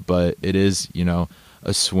dark, but it is,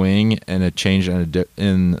 a swing and a change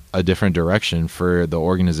in a different direction for the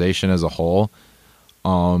organization as a whole.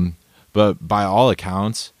 But by all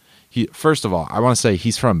accounts, first of all, I want to say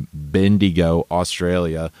he's from Bendigo,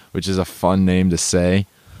 Australia, which is a fun name to say.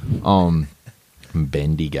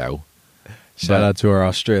 Bendigo. Shout out to our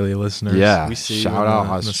Australia listeners. Yeah, we see shout out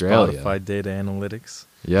Australia. The Spotify data analytics.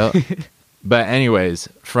 Yep. But anyways,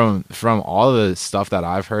 from all the stuff that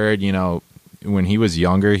I've heard, when he was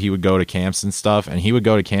younger, he would go to camps and stuff, and he would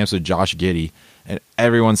go to camps with Josh Giddey, and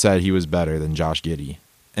everyone said he was better than Josh Giddey.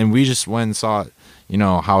 And we just went and saw,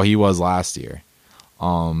 how he was last year.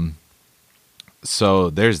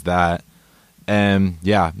 So there's that. And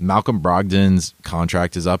yeah, Malcolm Brogdon's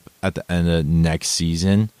contract is up at the end of next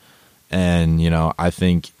season. And, I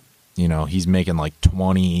think, he's making like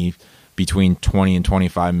between 20 and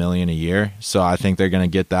 25 million a year. So I think they're going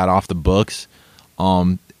to get that off the books.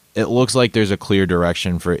 It looks like there's a clear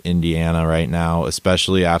direction for Indiana right now,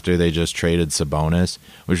 especially after they just traded Sabonis,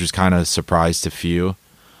 which was kind of a surprise to few.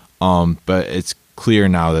 But it's clear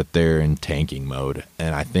now that they're in tanking mode,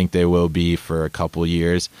 and I think they will be for a couple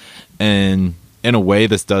years. And in a way,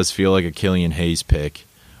 this does feel like a Killian Hayes pick,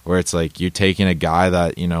 where it's like you're taking a guy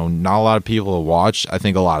that, not a lot of people have watched. I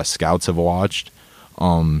think a lot of scouts have watched,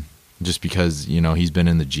 just because, he's been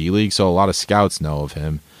in the G League, so a lot of scouts know of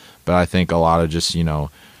him. But I think a lot of just,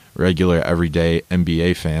 regular everyday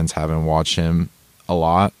NBA fans haven't watched him a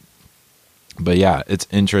lot. But yeah, it's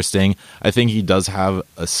interesting. I think he does have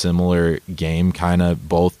a similar game, kind of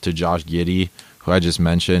both to Josh Giddey, who I just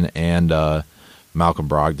mentioned, and Malcolm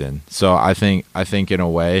Brogdon. So I think in a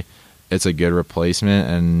way it's a good replacement.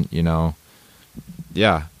 And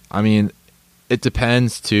yeah, I mean, it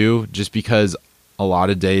depends too, just because a lot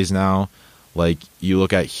of days now, like you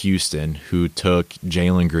look at Houston, who took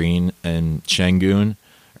Jalen Green and Şengün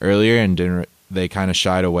earlier, and they kind of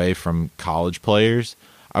shied away from college players.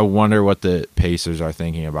 I wonder what the Pacers are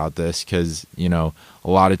thinking about this, because, a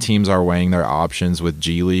lot of teams are weighing their options with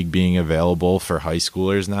G League being available for high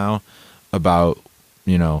schoolers now about,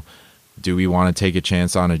 do we want to take a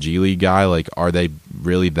chance on a G League guy? Like, are they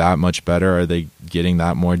really that much better? Are they getting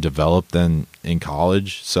that more developed than in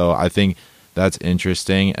college? So I think that's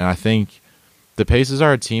interesting. And I think the Pacers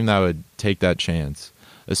are a team that would take that chance,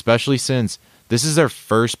 especially since this is their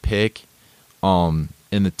first pick in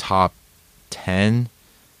the top 10.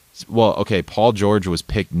 Well, okay, Paul George was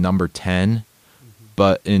picked number 10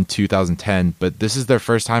 but in 2010, but this is their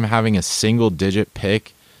first time having a single-digit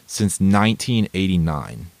pick since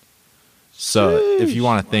 1989. So if you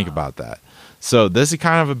want to think about that. So this is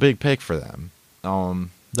kind of a big pick for them.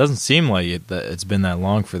 Doesn't seem like it's been that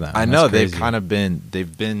long for them. I know they've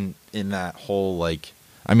been in that whole, like,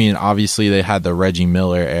 I mean, obviously they had the Reggie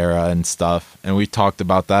Miller era and stuff, and we talked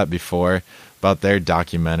about that before, about their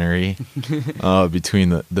documentary between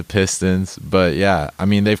the Pistons. But yeah, I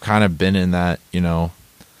mean, they've kind of been in that,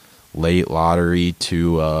 late lottery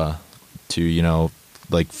to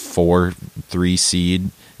like 4-3 seed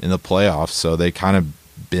in the playoffs. So they kind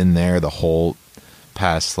of been there the whole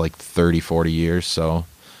past like 30-40 years. So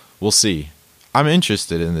we'll see. I'm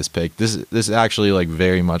interested in this pick. This actually, like,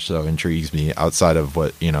 very much so intrigues me outside of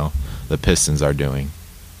what, the Pistons are doing.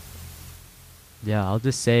 Yeah, I'll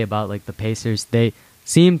just say about, like, the Pacers, they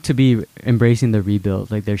seem to be embracing the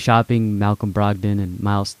rebuild. Like, they're shopping Malcolm Brogdon and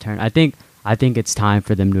Miles Turner. I think it's time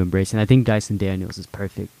for them to embrace it. And I think Dyson Daniels is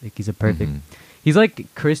perfect. Like, he's a perfect... He's like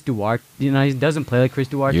Chris Duarte. He doesn't play like Chris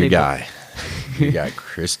Duarte. Your guy. You got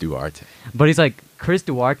Chris Duarte. But he's like Chris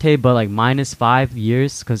Duarte, but like minus 5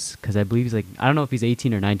 years, because I believe he's like, I don't know if he's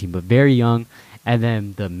 18 or 19, but very young. And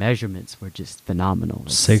then the measurements were just phenomenal. Like,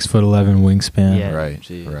 6'11" wingspan. Yeah,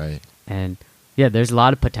 right. And yeah, there's a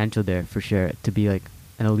lot of potential there for sure to be like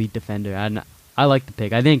an elite defender. And I like the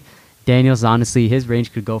pick. I think Daniels, honestly, his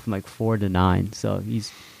range could go from like 4 to 9. So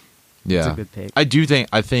it's a good pick.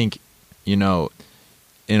 I think, in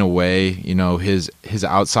a way, his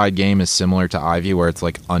outside game is similar to Ivy, where it's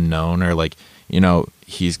like unknown, or like,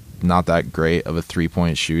 he's not that great of a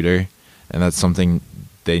 3-point shooter, and that's something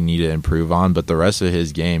they need to improve on. But the rest of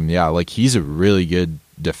his game, yeah, like, he's a really good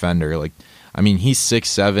defender. Like, I mean, he's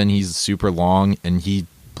 6'7", he's super long, and he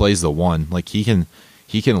plays the one. Like he can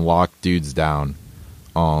lock dudes down.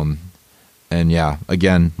 And yeah,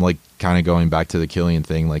 again, like kind of going back to the Killian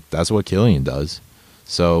thing, like that's what Killian does.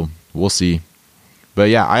 So we'll see. But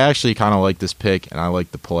yeah, I actually kind of like this pick, and I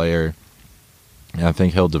like the player, and I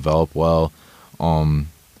think he'll develop well under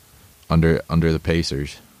the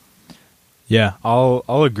Pacers. Yeah,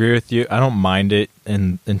 I'll agree with you. I don't mind it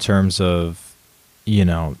in terms of, you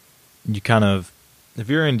know, you kind of, if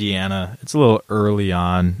you're Indiana, it's a little early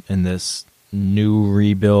on in this new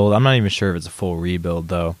rebuild. I'm not even sure if it's a full rebuild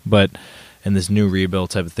though, but in this new rebuild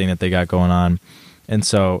type of thing that they got going on. And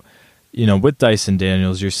so, you know, with Dyson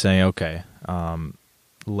Daniels, you're saying, okay,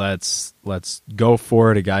 let's go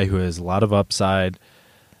for it. A guy who has a lot of upside.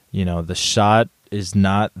 You know, the shot is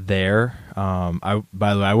not there.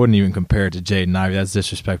 By the way, I wouldn't even compare it to Jaden Ivey. That's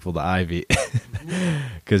disrespectful to Ivey.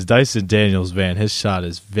 Because Dyson Daniels, man, his shot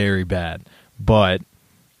is very bad. But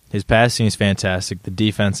his passing is fantastic. The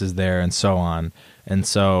defense is there, and so on. And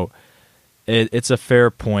so it's a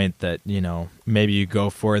fair point that, you know, maybe you go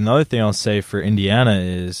for it. And the other thing I'll say for Indiana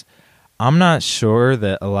is I'm not sure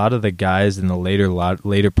that a lot of the guys in the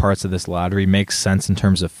later parts of this lottery make sense in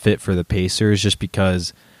terms of fit for the Pacers, just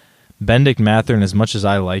because Bennedict Mathurin, as much as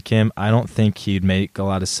I like him, I don't think he'd make a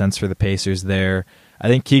lot of sense for the Pacers there. I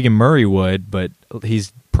think Keegan Murray would, but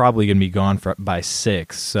he's probably going to be gone by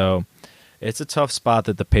 6. So it's a tough spot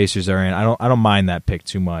that the Pacers are in. I don't mind that pick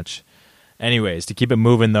too much. Anyways, to keep it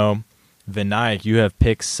moving though, Vinayak, you have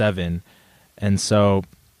pick 7, and so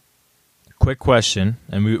quick question,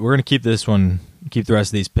 and we're going to keep the rest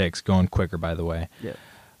of these picks going quicker. By the way, yeah.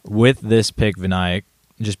 With this pick, Vinayak,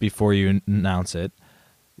 just before you announce it,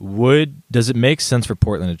 does it make sense for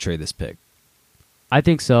Portland to trade this pick? I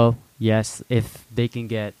think so. Yes, if they can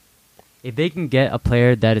get a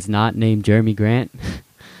player that is not named Jeremy Grant.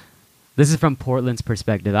 This is from Portland's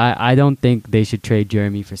perspective. I don't think they should trade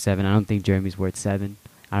Jeremy for 7. I don't think Jeremy's worth 7.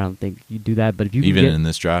 I don't think you do that. But if you even in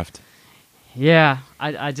this draft, yeah,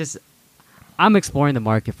 I'm exploring the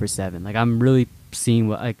market for 7. Like I'm really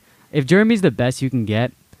seeing if Jeremy's the best you can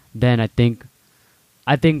get, then I think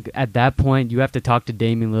at that point you have to talk to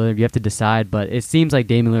Damian Lillard. You have to decide. But it seems like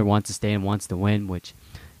Damian Lillard wants to stay and wants to win, which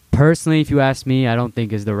personally, if you ask me, I don't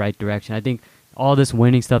think is the right direction. I think all this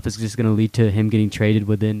winning stuff is just going to lead to him getting traded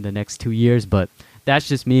within the next 2 years. But that's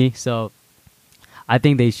just me. So I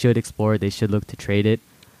think they should explore it. They should look to trade it.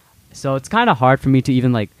 So it's kind of hard for me to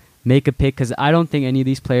even make a pick because I don't think any of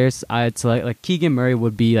these players I'd select. Like Keegan Murray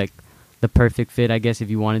would be like the perfect fit, I guess, if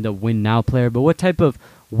you wanted a win now player. But what type of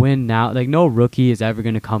win now? Like no rookie is ever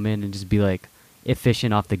going to come in and just be like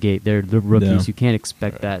efficient off the gate. They're the rookies. Yeah. You can't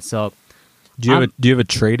expect that. So do you have a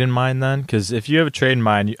trade in mind then? Because if you have a trade in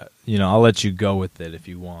mind, you know, I'll let you go with it if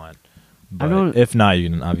you want. But if not, you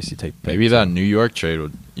can obviously take. Maybe that New York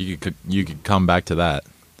trade you could come back to that.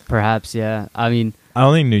 Perhaps, yeah. I mean, I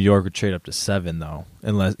don't think New York would trade up to 7 though,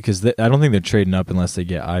 because I don't think they're trading up unless they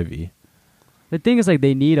get Ivy. The thing is,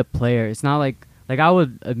 they need a player. It's not like I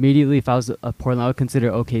would immediately, if I was a Portland, I would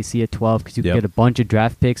consider OKC at 12 because you could get a bunch of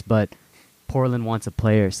draft picks, but Portland wants a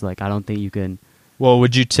player, so I don't think you can. Well,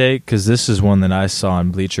 would you take, because this is one that I saw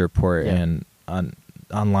on Bleacher Report and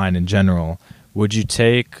online in general, would you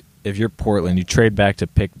take, if you're Portland, you trade back to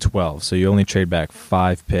pick 12, so you only trade back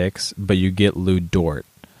 5 picks, but you get Lou Dort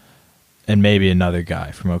and maybe another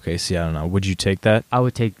guy from OKC, I don't know. Would you take that? I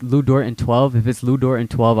would take Lou Dort in 12. If it's Lou Dort in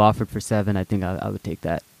 12 offered for 7, I think I would take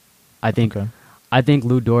that. I think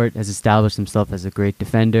Lou Dort has established himself as a great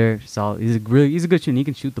defender. So he's a good shooter. He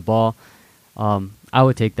can shoot the ball. I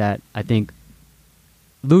would take that. I think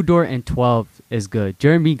Lou Dort in 12 is good.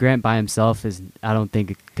 Jeremy Grant by himself I don't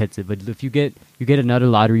think it gets it. But if you get another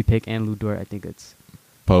lottery pick and Lou Dort, I think it's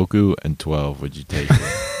Poku and 12. Would you take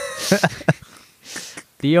it?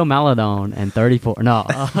 Theo Maladon and 34. No.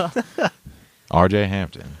 RJ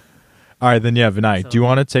Hampton. All right, then, Vinayak, do you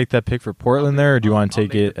want to take that pick for Portland there, or do you want to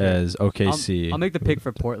take it as OKC? I'll make the pick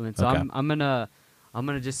for Portland. So okay. I'm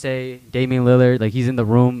gonna just say Damian Lillard, he's in the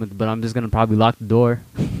room, but I'm just gonna probably lock the door,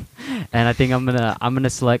 and I think I'm gonna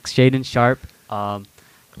select Shaedon Sharpe.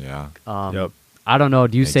 Yep. I don't know.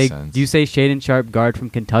 Do you say Shaedon Sharpe, guard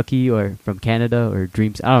from Kentucky or from Canada or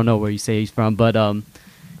Dreams? I don't know where you say he's from, but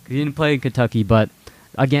he didn't play in Kentucky. But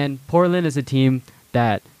again, Portland is a team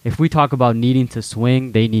that if we talk about needing to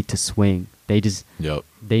swing, they need to swing. If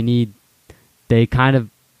they want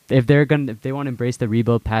to embrace the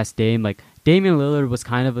rebuild past Dame, Damian Lillard was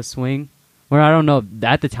kind of a swing, where I don't know,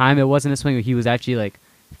 at the time it wasn't a swing. He was actually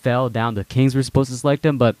fell down. The Kings were supposed to select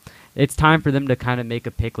him, but it's time for them to kind of make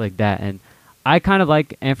a pick like that. And I kind of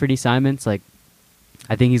like Anthony Simons. I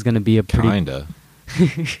think he's going to be a pretty... Kinda.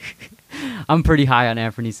 I'm pretty high on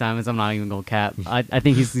Anthony Simons. I'm not even gonna cap. I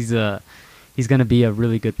think he's gonna be a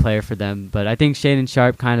really good player for them. But I think Shaedon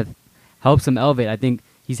Sharpe kind of helps him elevate. I think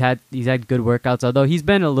he's had good workouts, although he's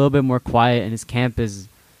been a little bit more quiet, and his camp is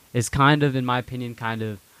kind of, in my opinion, kind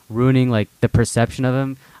of ruining like the perception of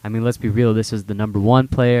him. I mean, let's be real. This is the number one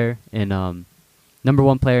player in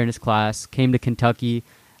his class. Came to Kentucky,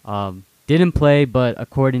 didn't play, but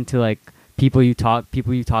according to like people you talk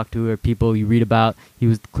to or people you read about, he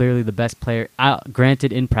was clearly the best player.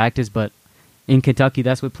 Granted, in practice, but in Kentucky,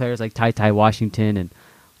 that's what players like Ty Washington and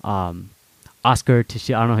Oscar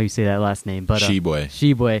Tshiebwe, I don't know how you say that last name, but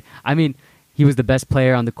Tshiebwe. I mean, he was the best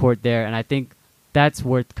player on the court there, and I think that's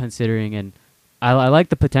worth considering. And I like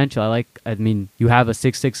the potential. I mean, you have a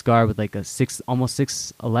 6'6" guard with like a almost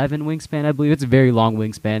 6'11" wingspan, I believe. It's a very long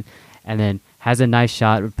wingspan, and then has a nice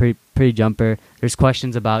shot, a pretty jumper. There's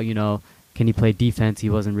questions about, can he play defense? He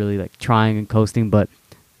wasn't really like trying and coasting, but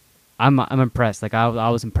I'm impressed. Like I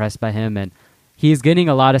was impressed by him, and he's getting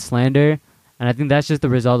a lot of slander, and I think that's just the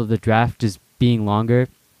result of the draft just being longer.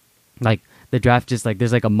 Like the draft just like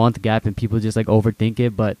there's like a month gap and people just like overthink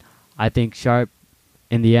it, but I think Sharpe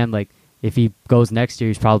in the end, like if he goes next year,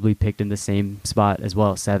 he's probably picked in the same spot as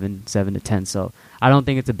well, 7 to 10. So I don't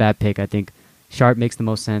think it's a bad pick. I think Sharpe makes the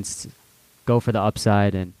most sense. Go for the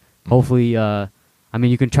upside, and hopefully, I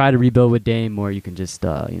mean, you can try to rebuild with Dame, or you can just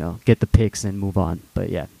get the picks and move on. But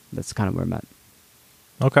yeah, that's kind of where I'm at.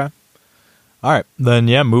 Okay. All right, then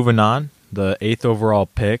moving on. The 8th overall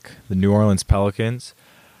pick, the New Orleans Pelicans.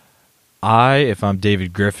 If I'm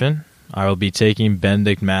David Griffin, I will be taking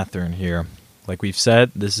Bennedict Mathurin here. Like we've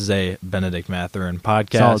said, this is a Bennedict Mathurin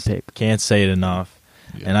podcast. Solid pick. Can't say it enough.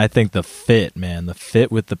 Yeah. And I think the fit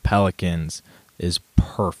with the Pelicans is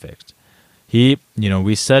perfect. We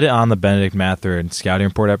said it on the Bennedict Mathurin scouting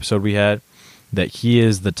report episode we had, that he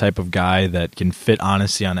is the type of guy that can fit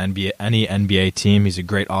honestly on any NBA team. He's a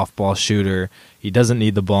great off-ball shooter. He doesn't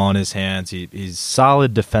need the ball in his hands. He's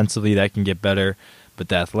solid defensively. That can get better, but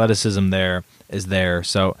the athleticism there is there.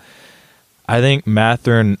 So I think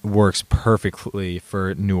Mathurin works perfectly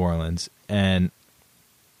for New Orleans. And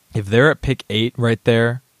if they're at pick 8 right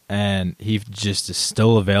there and he just is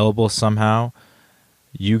still available somehow,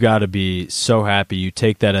 you got to be so happy. You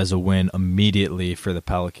take that as a win immediately for the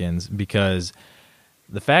Pelicans, because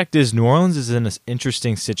the fact is New Orleans is in an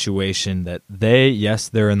interesting situation that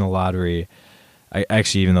they're in the lottery.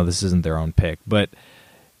 Actually, even though this isn't their own pick, but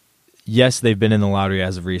yes, they've been in the lottery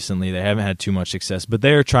as of recently. They haven't had too much success, but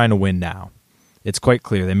they are trying to win now. It's quite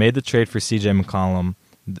clear. They made the trade for CJ McCollum.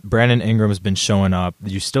 Brandon Ingram's been showing up.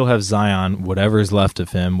 You still have Zion, whatever is left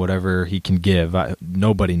of him, whatever he can give.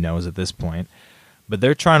 Nobody knows at this point. But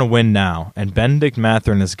they're trying to win now, and Bennedict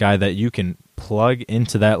Mathurin is a guy that you can plug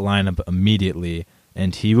into that lineup immediately,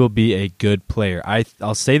 and he will be a good player.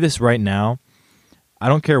 I'll say this right now. I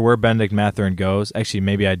don't care where Bennedict Mathurin goes. Actually,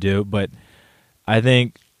 maybe I do, but I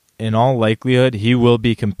think in all likelihood he will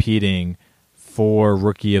be competing for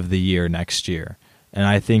Rookie of the Year next year, and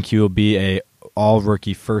I think he will be a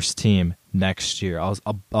all-rookie first team next year.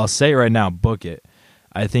 I'll say it right now, book it.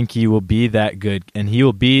 I think he will be that good, and he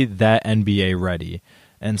will be that NBA ready.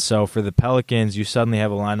 And so for the Pelicans, you suddenly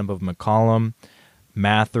have a lineup of McCollum,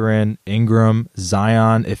 Mathurin, Ingram,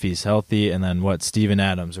 Zion, if he's healthy, and then Steven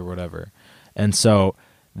Adams or whatever. And so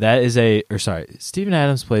that is Steven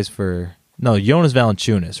Adams plays for, Jonas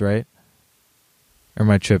Valanciunas, right? Or am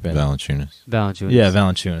I tripping? Valanciunas. Yeah,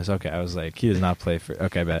 Valanciunas. Okay, I was like, he does not play for,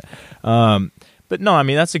 okay, bet. But no, I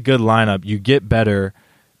mean, that's a good lineup. You get better.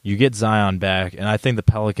 You get Zion back, and I think the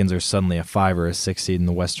Pelicans are suddenly a 5 or a 6 seed in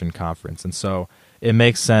the Western Conference. And so it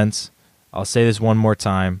makes sense. I'll say this one more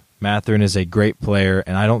time. Mathurin is a great player,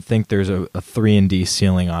 and I don't think there's a 3-and-D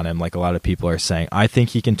ceiling on him like a lot of people are saying. I think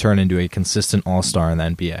he can turn into a consistent all-star in the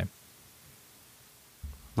NBA.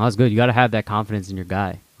 Well, that's good. You got to have that confidence in your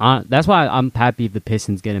guy. That's why I'm happy if the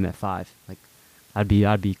Pistons get him at 5. Like, I'd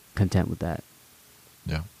be content with that.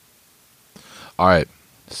 Yeah. All right.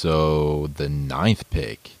 So the 9th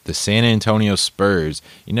pick, the San Antonio Spurs.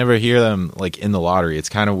 You never hear them like in the lottery. It's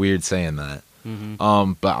kind of weird saying that.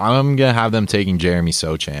 Mm-hmm. But I'm gonna have them taking Jeremy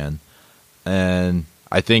Sochan, and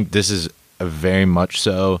I think this is a very much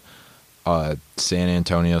so San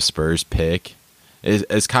Antonio Spurs pick.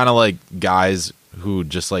 It's kind of like guys who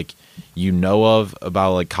just like of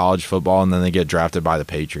about like college football, and then they get drafted by the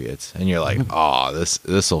Patriots, and you're like, oh,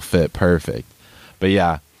 this will fit perfect. But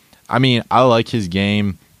yeah. I mean, I like his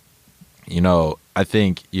game. I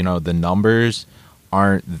think, the numbers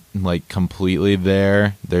aren't like completely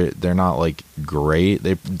there. They're not like great.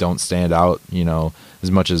 They don't stand out, as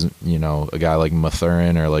much as, a guy like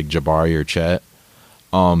Mathurin or like Jabari or Chet.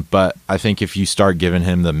 But I think if you start giving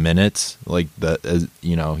him the minutes, like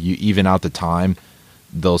you even out the time,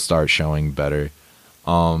 they'll start showing better.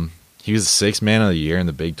 He was the 6th man of the year in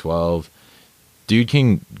the Big 12. Dude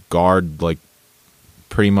can guard like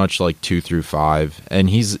pretty much like 2 through 5, and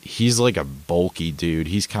he's like a bulky dude.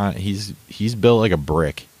 He's built like a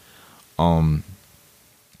brick. And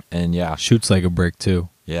yeah, shoots like a brick too.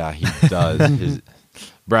 Yeah, he does. his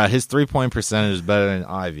 3-point percentage is better than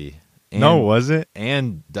Ivy. No, was it?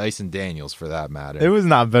 And Dyson Daniels, for that matter. It was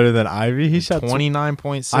not better than Ivy. He shot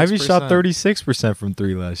 29.6%. Ivy shot 36% from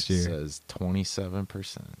 3 last year. It says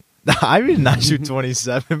 27%. Ivy did not shoot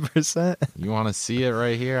 27%. You want to see it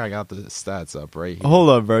right here? I got the stats up right here. Hold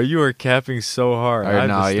up, bro. You were capping so hard.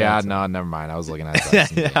 Never mind. I was looking at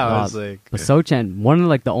Dyson. Yeah, I was like... But Sochan, one of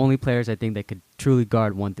like the only players I think that could truly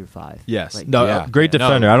guard 1 through 5. Yes. Like, great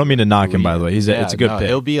defender. I don't mean to knock him, by the way. It's a good pick.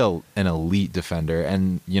 He'll be an elite defender.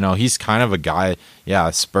 And, he's kind of a guy...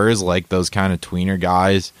 Yeah, Spurs like those kind of tweener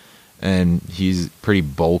guys. And he's pretty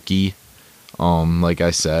bulky, like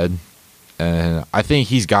I said. And I think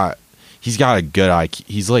he's got a good IQ.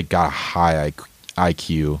 He's like got a high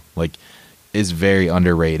IQ. Like, is very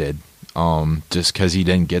underrated. Just because he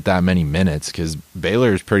didn't get that many minutes. Because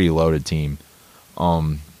Baylor is a pretty loaded team.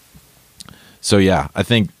 So yeah, I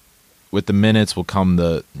think with the minutes will come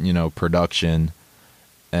the production,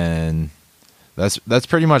 and that's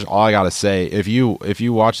pretty much all I gotta say. If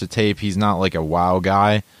you watch the tape, he's not like a wow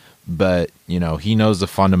guy, but he knows the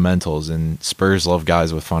fundamentals, and Spurs love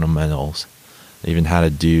guys with fundamentals. They even had a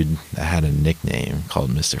dude that had a nickname called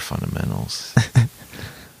Mr. Fundamentals.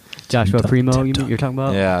 Joshua Primo, you're talking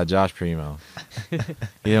about? Yeah, Josh Primo. He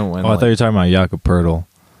didn't win. I thought you were talking about Jakob Poeltl,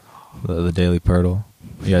 the Daily Poeltl.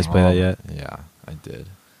 You guys play that yet? Yeah, I did.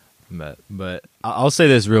 But I'll say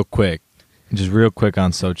this real quick, just real quick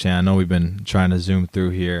on Sochan. I know we've been trying to zoom through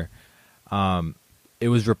here. It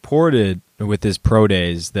was reported with his pro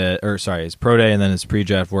days his pro day and then his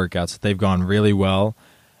pre-draft workouts that they've gone really well.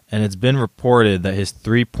 And it's been reported that his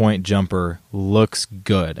 3-point jumper looks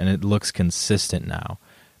good and it looks consistent now.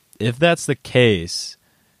 If that's the case,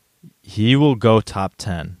 he will go top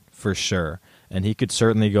 10 for sure. And he could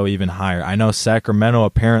certainly go even higher. I know Sacramento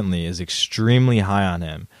apparently is extremely high on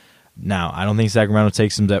him. Now, I don't think Sacramento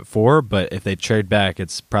takes him at 4, but if they trade back,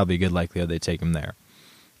 it's probably a good likelihood they take him there.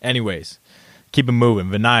 Anyways, keep it moving.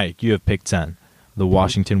 Vinayak, you have picked 10, the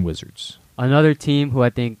Washington Wizards. Another team who I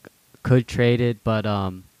think could trade it, but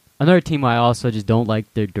another team I also just don't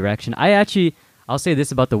like their direction. I'll say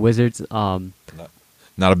this about the Wizards.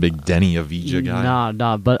 Not a big Denny Avdija guy.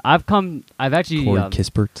 Nah. But I've come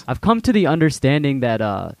to the understanding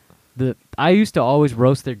that I used to always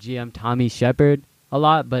roast their GM Tommy Shepard a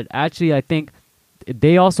lot, but actually I think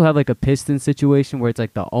they also have like a Pistons situation where it's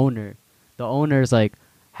like the owner's like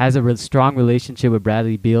has a strong relationship with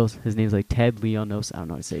Bradley Beal. His name's like Ted Leonos. I don't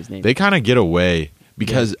know how to say his name. They kind of get away.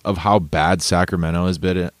 Because of how bad Sacramento has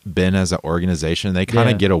been as an organization, they kind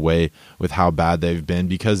of get away with how bad they've been.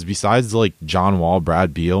 Because besides like John Wall,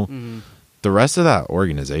 Brad Beal, the rest of that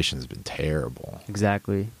organization has been terrible.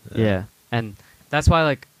 Exactly. Yeah. And that's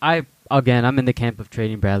why I'm in the camp of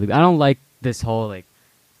trading Bradley Beal. I don't like this whole like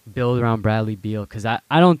build around Bradley Beal because I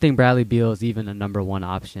don't think Bradley Beal is even a number 1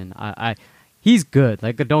 option. He's good.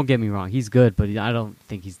 Like, don't get me wrong, he's good, but I don't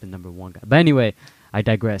think he's the number 1 guy. But anyway, I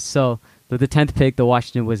digress. So. With the 10th pick, the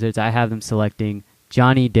Washington Wizards, I have them selecting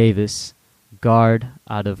Johnny Davis, guard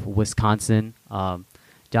out of Wisconsin.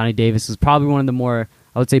 Johnny Davis was probably one of the more,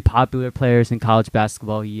 I would say, popular players in college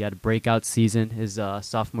basketball. He had a breakout season his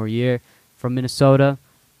sophomore year from Minnesota.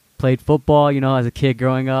 Played football, as a kid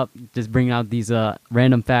growing up. Just bringing out these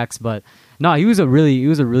random facts, but no, he was a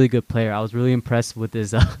really good player. I was really impressed with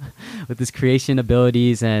his with his creation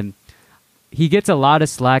abilities, and he gets a lot of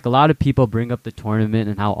slack. A lot of people bring up the tournament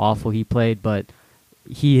and how awful he played, but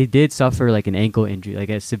he did suffer like an ankle injury, like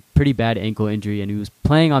a pretty bad ankle injury, and he was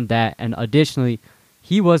playing on that. And additionally,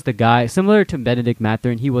 he was the guy, similar to Benedict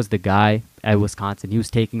Mathurin, he was the guy at Wisconsin. He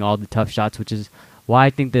was taking all the tough shots, which is why I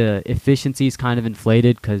think the efficiency is kind of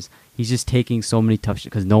inflated because he's just taking so many tough shots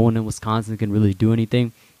because no one in Wisconsin can really do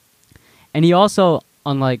anything. And he also,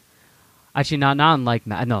 Mathurin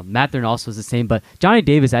also is the same, but Johnny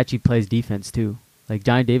Davis actually plays defense too. Like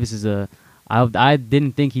Johnny Davis is I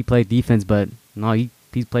didn't think he played defense, but no, he's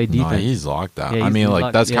played defense. No, he's locked out.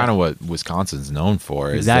 Yeah, that's kind of what Wisconsin's known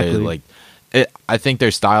for. Exactly. I think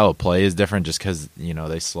their style of play is different just because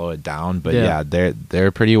they slow it down. But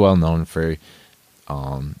they're pretty well known for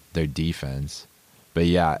their defense. But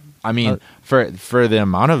yeah, for the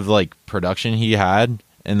amount of production he had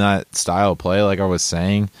in that style of play, like I was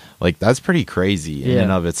saying, that's pretty crazy in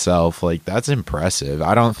and of itself. That's impressive.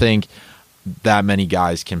 I don't think that many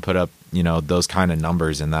guys can put up, those kind of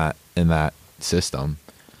numbers in that system.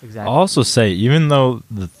 Exactly. I'll also say, even though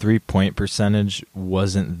the 3-point percentage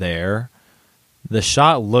wasn't there, the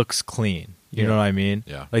shot looks clean. You know what I mean?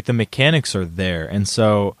 Yeah. Like, the mechanics are there. And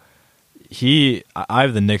so I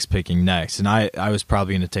have the Knicks picking next, and I was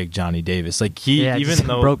probably going to take Johnny Davis. Like, even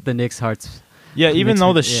though broke the Knicks' hearts. Yeah, even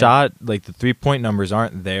though the shot, like the 3-point numbers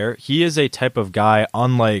aren't there, he is a type of guy,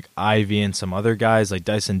 unlike Ivy and some other guys like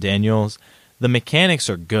Dyson Daniels. The mechanics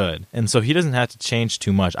are good, and so he doesn't have to change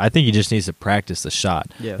too much. I think he just needs to practice the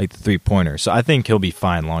shot, like the 3-pointer. So I think he'll be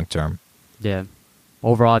fine long term. Yeah.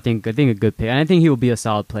 Overall, I think a good pick, and I think he will be a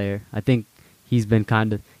solid player. I think he's been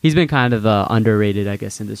kind of underrated, I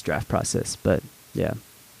guess, in this draft process. But yeah,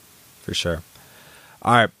 for sure.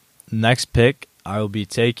 All right, next pick I will be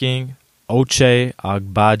taking Ochai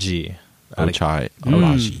Agbaji. Ochai.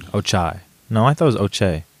 No, I thought it was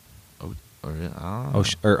Ochai.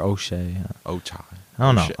 O'Shea. Ochai.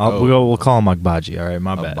 I don't know. We'll call him Agbaji. All right,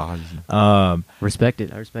 my bad. Respect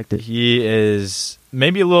it. I respect it. He is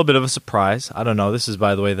maybe a little bit of a surprise. I don't know. This is,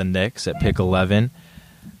 by the way, the Knicks at pick 11.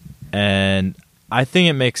 And I think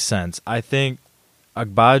it makes sense. I think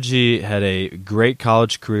Agbaji had a great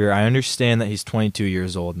college career. I understand that he's 22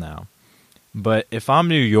 years old now. But if I'm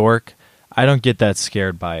New York, I don't get that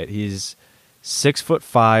scared by it. He's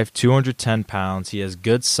 6'5", 210 pounds. He has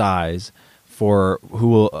good size for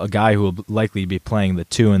a guy who will likely be playing the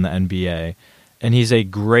 2 in the NBA. And he's a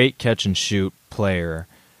great catch-and-shoot player,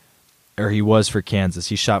 or he was for Kansas.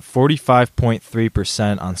 He shot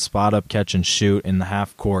 45.3% on spot-up catch-and-shoot in the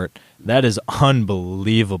half court. That is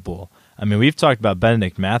unbelievable. I mean, we've talked about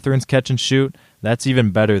Benedict Matherin's catch-and-shoot. That's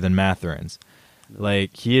even better than Matherin's.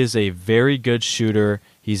 Like, he is a very good shooter.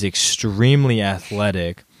 He's extremely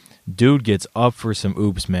athletic. Dude gets up for some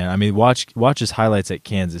oops, man. I mean, watch his highlights at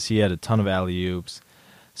Kansas. He had a ton of alley-oops.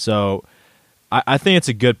 So I think it's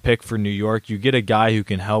a good pick for New York. You get a guy who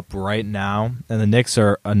can help right now, and the Knicks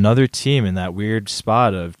are another team in that weird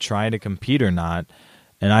spot of trying to compete or not,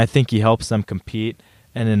 and I think he helps them compete.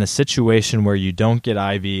 And in a situation where you don't get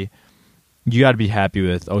Ivy, you got to be happy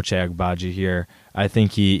with Ochai Agbaji here. I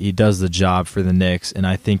think he does the job for the Knicks, and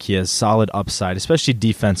I think he has solid upside, especially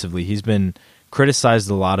defensively. He's been criticized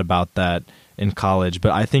a lot about that in college,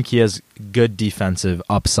 but I think he has good defensive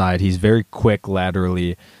upside. He's very quick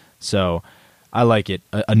laterally, so I like it.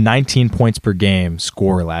 A 19 points per game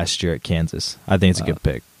score last year at Kansas. I think it's a good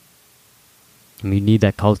pick. We need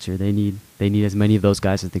that culture. They need as many of those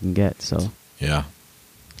guys as they can get. So yeah.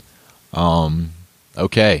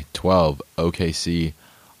 Okay, 12 OKC.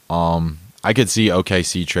 I could see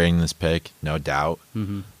OKC trading this pick, no doubt.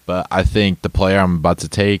 Mm-hmm. But I think the player I'm about to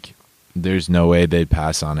take, there's no way they'd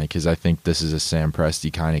pass on it because I think this is a Sam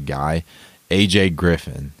Presti kind of guy. AJ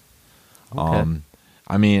Griffin. Okay.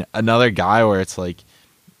 I mean, another guy where it's like,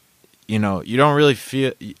 you don't really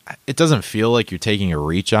feel, it doesn't feel like you're taking a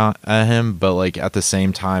reach at him, but like at the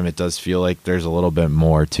same time, it does feel like there's a little bit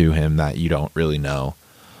more to him that you don't really know.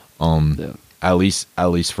 Yeah. At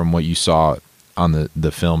least from what you saw on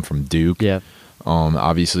the film from Duke. Yeah.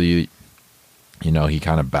 Obviously, he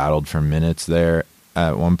kind of battled for minutes there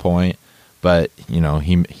at one point, but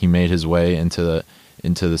he made his way into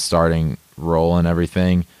the starting role and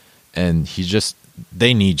everything, and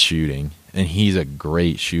they need shooting, and he's a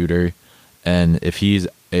great shooter, and if he's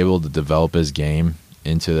able to develop his game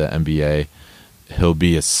into the NBA, he'll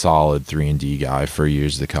be a solid 3-and-D guy for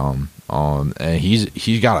years to come. And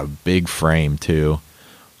he's got a big frame too.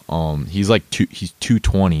 He's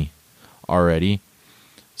 220 already.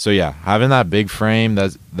 So yeah, having that big frame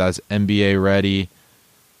that's NBA ready,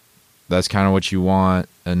 that's kind of what you want.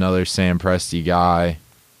 Another Sam Presti guy.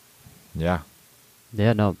 Yeah.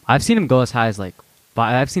 Yeah, no. I've seen him go as high as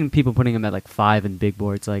I've seen people putting him at 5 in big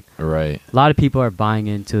boards. Right. A lot of people are buying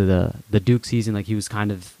into the Duke season. He was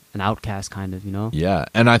kind of an outcast, Yeah,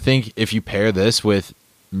 and I think if you pair this with,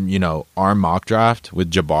 our mock draft with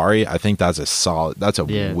Jabari, I think that's a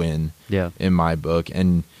win in my book.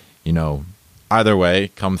 And, either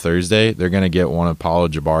way, come Thursday, they're going to get one of Paulo,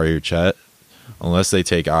 Jabari, or Chet, unless they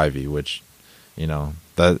take Ivy, which,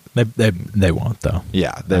 that they won't, though.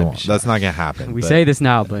 Yeah, they won't. That's not going to happen. We say this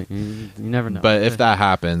now, but you never know. But if that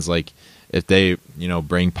happens, if they,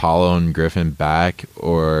 bring Paulo and Griffin back,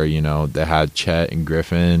 or, they had Chet and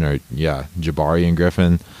Griffin, or, Jabari and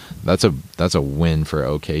Griffin, that's a win for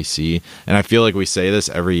OKC. And I feel like we say this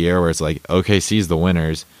every year where it's OKC's the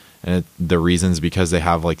winners, and the reason's because they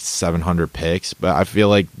have 700 picks, but I feel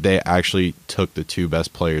like they actually took the 2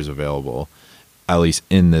 best players available, at least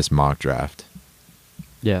in this mock draft.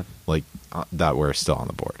 Yeah. That were still on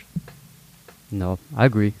the board. No, I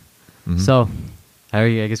agree. Mm-hmm. So,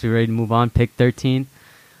 Harry, I guess we're ready to move on. Pick 13.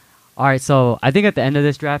 All right, so I think at the end of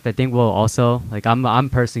this draft, I think we'll also, like, I'm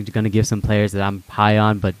personally going to give some players that I'm high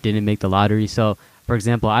on but didn't make the lottery. So, for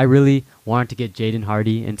example, I really wanted to get Jaden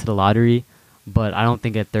Hardy into the lottery, but I don't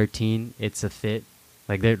think at 13 it's a fit.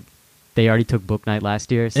 Like, they already took Book Night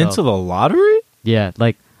last year. So, into the lottery? Yeah,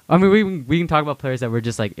 like, I mean, we can talk about players that we're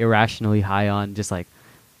just, like, irrationally high on. Just, like,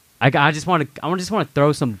 I just want to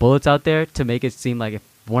throw some bullets out there to make it seem like if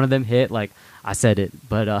one of them hit, like, I said it.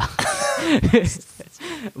 But,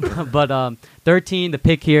 but 13, the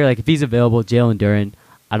pick here, like, if he's available, Jalen Duren,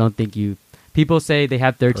 I don't think people say they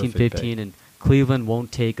have 13, perfect 15, pick. And Cleveland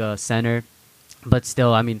won't take a center. But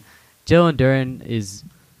still, I mean, Jalen Duren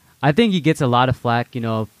I think he gets a lot of flack,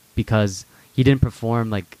 because he didn't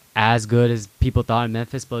perform, like, as good as people thought in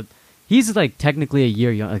Memphis. But he's, like, technically a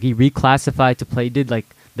year young. Like, he reclassified to play, did, like,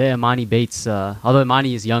 the Imani Bates, although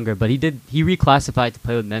Imani is younger, but he reclassified to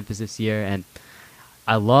play with Memphis this year, and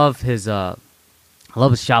I love his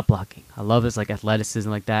shot blocking. I love his, like, athleticism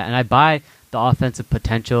like that, and I buy the offensive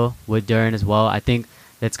potential with Duren as well. I think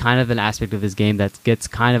that's kind of an aspect of his game that gets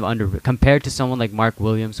kind of under compared to someone like Mark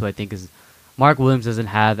Williams, who I think Mark Williams doesn't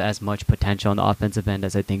have as much potential on the offensive end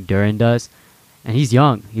as I think Duren does, and he's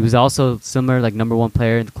young. He was also similar, like, number 1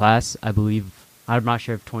 player in the class, I believe. I'm not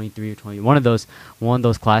sure if 23 or 20. One of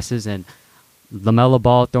those classes, and LaMelo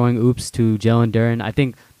Ball throwing oops to Jalen Duren. I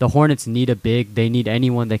think the Hornets need a big. They need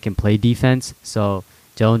anyone that can play defense. So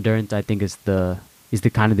Jalen Duren, I think, is the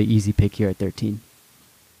kind of the easy pick here at 13.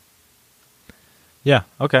 Yeah,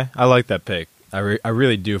 okay. I like that pick. I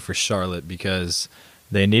really do for Charlotte because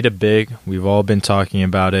they need a big. We've all been talking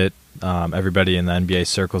about it. Everybody in the NBA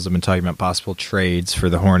circles have been talking about possible trades for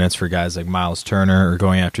the Hornets for guys like Miles Turner or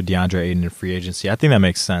going after DeAndre Ayton in free agency. I think that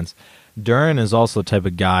makes sense. Duren is also the type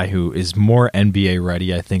of guy who is more NBA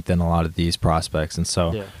ready, I think, than a lot of these prospects. And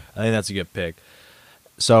so yeah. I think that's a good pick.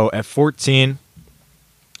 So at 14,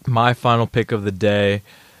 my final pick of the day,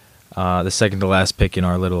 the second to last pick in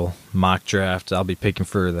our little mock draft, I'll be picking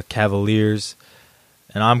for the Cavaliers.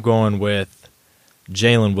 And I'm going with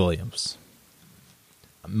Jalen Williams.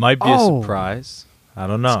 Might be a surprise. I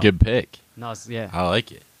don't know. It's a good pick. No, yeah. I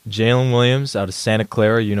like it. Jalen Williams out of Santa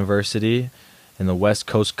Clara University in the West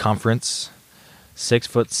Coast Conference.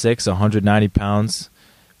 6'6", 190 pounds.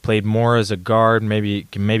 Played more as a guard.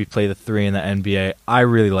 Can maybe play the 3 in the NBA. I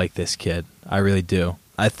really like this kid. I really do.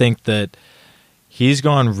 I think that he's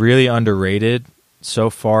gone really underrated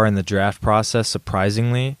so far in the draft process,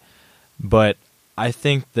 surprisingly. But I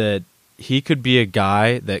think that he could be a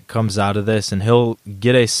guy that comes out of this and he'll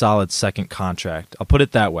get a solid second contract. I'll put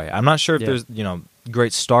it that way. I'm not sure if there's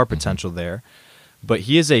great star potential there, but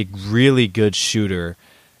he is a really good shooter,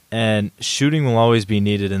 and shooting will always be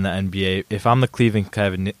needed in the NBA. If I'm the Cleveland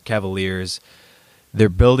Cavaliers, they're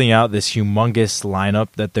building out this humongous lineup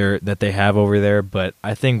that they have over there, but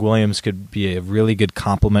I think Williams could be a really good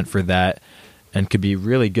complement for that and could be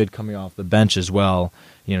really good coming off the bench as well.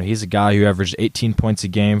 He's a guy who averaged 18 points a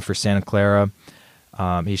game for Santa Clara.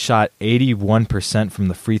 He shot 81% from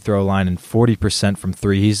the free throw line and 40% from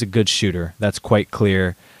 3. He's a good shooter. That's quite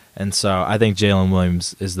clear. And so I think Jalen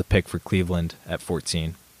Williams is the pick for Cleveland at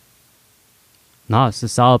 14. No, it's a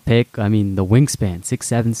solid pick. I mean, the wingspan,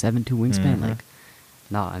 6'7", 7'2" wingspan.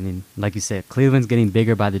 Mm-hmm. Like you said, Cleveland's getting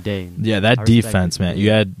bigger by the day. Yeah, that defense, man.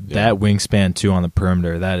 You had that wingspan, too, on the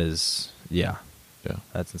perimeter. That is,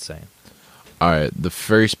 that's insane. All right, the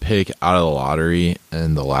first pick out of the lottery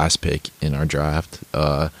and the last pick in our draft,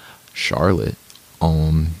 Charlotte.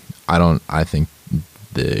 I think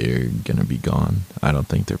they're gonna be gone. I don't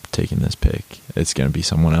think they're taking this pick. It's gonna be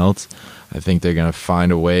someone else. I think they're gonna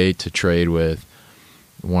find a way to trade with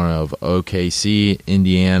one of OKC,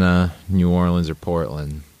 Indiana, New Orleans, or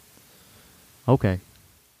Portland. Okay.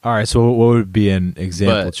 All right. So what would be an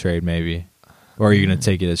example trade, maybe, or are you gonna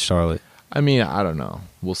take it as Charlotte? I mean, I don't know.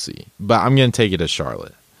 We'll see. But I'm going to take it as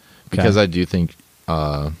Charlotte because I do think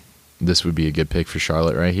this would be a good pick for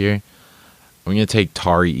Charlotte right here. I'm going to take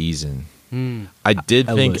Tari Eason. I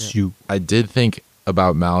did think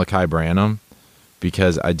about Malachi Branham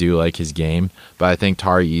because I do like his game, but I think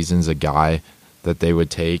Tari Eason's a guy that they would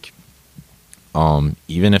take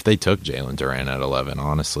even if they took Jalen Duren at 11,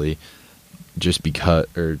 honestly, just because,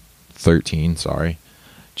 or 13, sorry.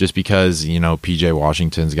 Just because, P.J.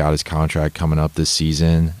 Washington's got his contract coming up this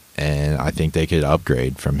season, and I think they could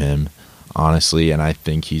upgrade from him, honestly, and I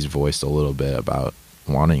think he's voiced a little bit about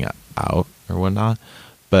wanting out or whatnot.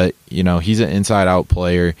 But, he's an inside-out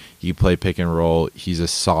player. He can play pick and roll. He's a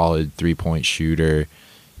solid three-point shooter.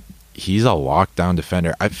 He's a lockdown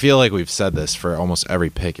defender. I feel like we've said this for almost every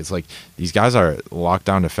pick. It's like these guys are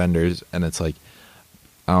lockdown defenders, and it's like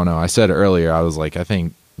I don't know. I said earlier, I was like, I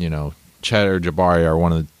think, Chet or Jabari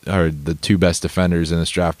are the two best defenders in this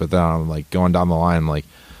draft. But then I'm like going down the line, I'm like,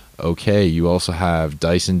 okay, you also have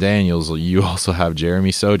Dyson Daniels, you also have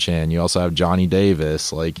Jeremy Sochan, you also have Johnny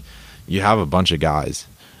Davis. Like, you have a bunch of guys.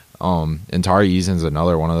 And Tari Eason's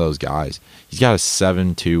another one of those guys. He's got a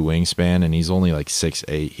 7'2" wingspan, and he's only like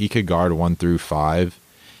 6'8". He could guard 1 through 5.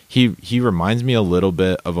 He reminds me a little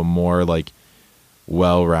bit of a more like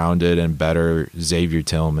well-rounded and better Xavier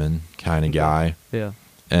Tillman kind of guy. Yeah.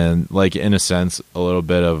 And like in a sense, a little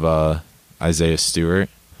bit of Isaiah Stewart.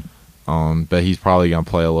 But he's probably gonna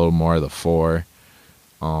play a little more of the 4.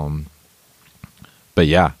 But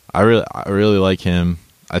yeah, I really like him.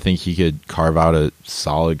 I think he could carve out a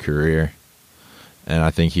solid career, and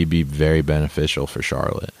I think he'd be very beneficial for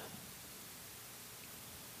Charlotte.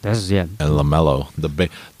 And LaMelo,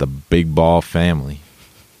 the big ball family.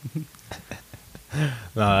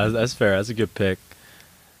 No, that's fair. That's a good pick.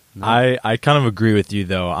 No. I kind of agree with you,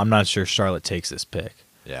 though. I'm not sure Charlotte takes this pick.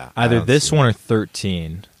 Yeah, either this one or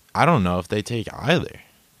 13. I don't know if they take either.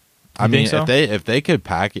 I mean, so? if they could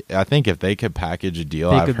package, I think if they could package a deal,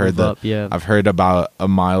 I've heard about a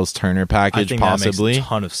Miles Turner package. I think possibly that makes a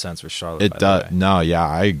ton of sense for Charlotte. It does. No, yeah,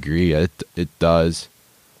 I agree. It does.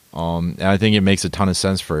 And I think it makes a ton of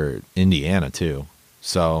sense for Indiana too.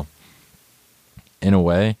 So, in a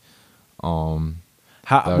way,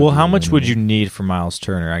 how much would you need for Miles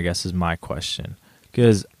Turner? I guess is my question.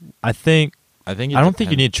 Because I don't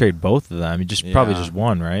think you need to trade both of them. You probably just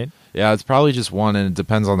one, right? Yeah, it's probably just one, and it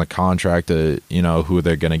depends on the contract. Who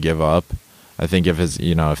they're going to give up. I think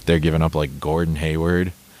if they're giving up like Gordon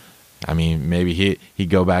Hayward, I mean, maybe he'd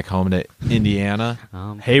go back home to Indiana.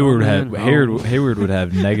 Hayward would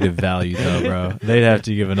have negative value though, bro. They'd have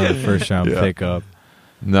to give another first round pick up.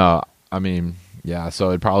 No, I mean, yeah. So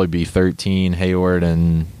it'd probably be 13 Hayward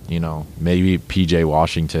and maybe PJ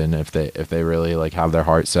Washington if they really like have their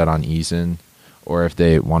heart set on Eason. Or if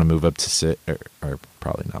they want to move up to 6, or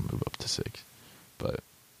probably not move up to 6, but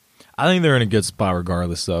I think they're in a good spot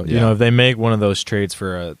regardless. Though, if they make one of those trades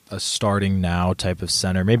for a starting now type of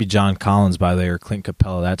center, maybe John Collins by there or Clint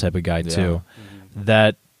Capella, that type of guy too.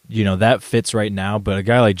 Mm-hmm. That fits right now. But a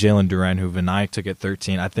guy like Jalen Duren, who Vinayak took at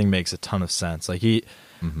 13, I think makes a ton of sense. Like he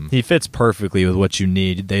fits perfectly with what you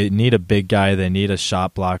need. They need a big guy. They need a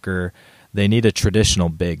shot blocker. They need a traditional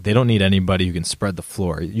big. They don't need anybody who can spread the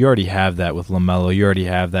floor. You already have that with LaMelo. You already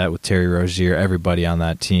have that with Terry Rozier, everybody on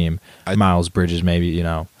that team. Miles Bridges, maybe,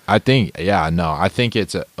 I think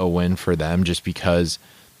it's a win for them just because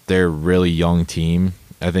they're a really young team.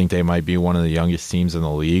 I think they might be one of the youngest teams in the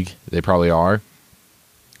league. They probably are.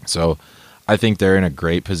 So I think they're in a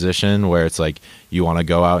great position where it's like you want to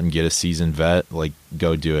go out and get a seasoned vet, like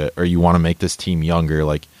go do it. Or you want to make this team younger,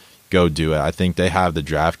 like go do it. I think they have the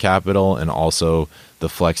draft capital and also the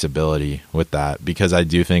flexibility with that because I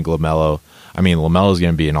do think LaMelo is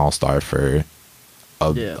going to be an all-star for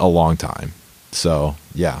a long time. So,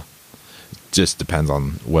 yeah, just depends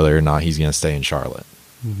on whether or not he's going to stay in Charlotte.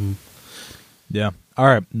 Mm-hmm. Yeah. All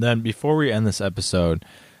right. Then before we end this episode,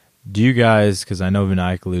 do you guys, because I know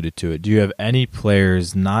Vinayak alluded to it, do you have any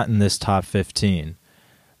players not in this top 15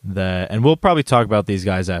 and we'll probably talk about these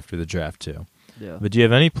guys after the draft too. Yeah. But do you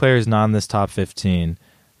have any players not in this top 15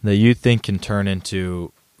 that you think can turn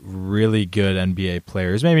into really good NBA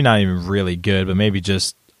players? Maybe not even really good, but maybe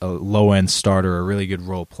just a low-end starter, a really good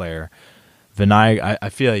role player. Vinayak, I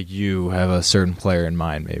feel like you have a certain player in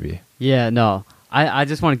mind, maybe. Yeah, no. I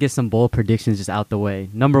just want to get some bold predictions just out the way.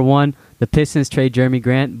 Number one, the Pistons trade Jeremy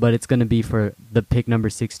Grant, but it's going to be for the pick number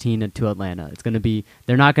 16 to Atlanta. It's going to be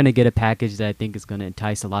they're not going to get a package that I think is going to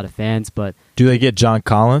entice a lot of fans. But do they get John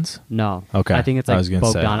Collins? No. Okay. I think it's like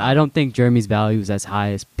Bogdan. I don't think Jeremy's value is as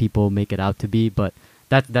high as people make it out to be. But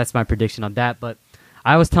that's my prediction on that. But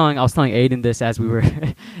I was telling Aiden this as we were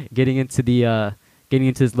getting into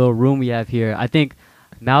this little room we have here. I think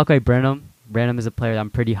Malachi Branham is a player that I'm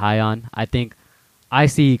pretty high on. I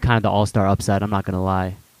see kind of the all-star upside. I'm not going to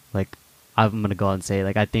lie. Like, I'm going to go out and say,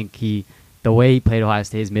 like, I think the way he played Ohio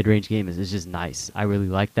State, his mid-range game is just nice. I really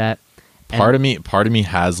like that. Part of me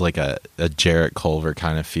has like a Jarrett Culver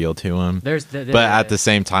kind of feel to him. But at the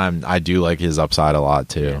same time, I do like his upside a lot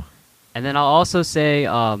too. Yeah. And then I'll also say,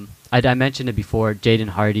 I mentioned it before, Jaden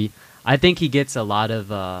Hardy. I think he gets a lot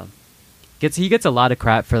of he gets a lot of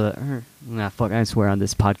crap for the. I swear on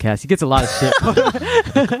this podcast, he gets a lot of shit.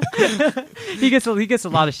 he gets a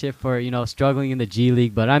lot of shit for struggling in the G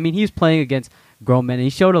League, but I mean he's playing against grown men and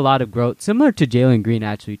he showed a lot of growth, similar to Jalen Green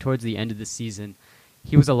actually. Towards the end of the season,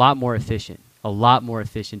 he was a lot more efficient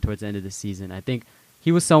towards the end of the season. I think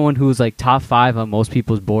he was someone who was like top 5 on most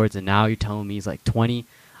people's boards, and now you're telling me he's like 20.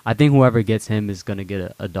 I think whoever gets him is going to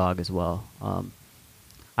get a dog as well.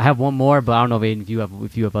 I have one more, but I don't know, Aiden,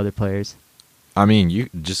 if you have other players. I mean, you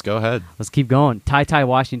just go ahead. Let's keep going. Ty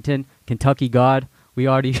Washington, Kentucky God. We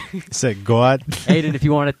already said God. Aiden, if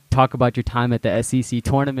you want to talk about your time at the SEC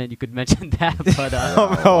tournament, you could mention that. But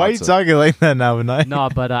why are you talking like that now, Vinay? No,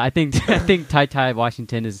 but I think Ty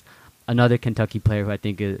Washington is another Kentucky player who I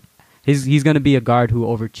think he's going to be a guard who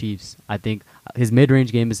overachieves. I think his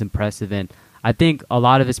mid-range game is impressive, and I think a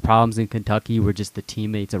lot of his problems in Kentucky were just the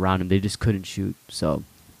teammates around him. They just couldn't shoot. So.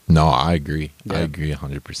 No, I agree. Yeah. I agree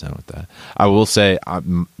 100% with that. I will say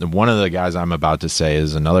one of the guys I'm about to say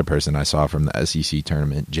is another person I saw from the SEC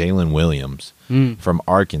tournament, Jalen Williams from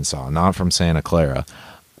Arkansas, not from Santa Clara.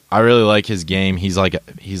 I really like his game. He's like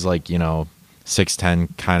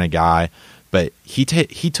 6'10" kind of guy, but he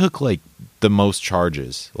took like the most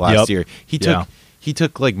charges last year. He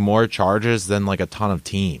took like more charges than like a ton of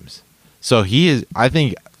teams. So I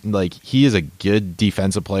think like he is a good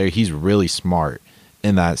defensive player. He's really smart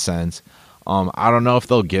in that sense. I don't know if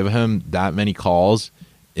they'll give him that many calls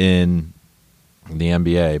in the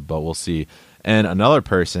NBA, but we'll see. And another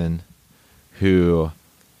person who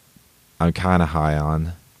I'm kind of high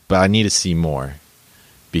on, but I need to see more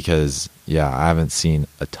because, I haven't seen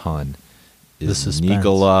a ton, is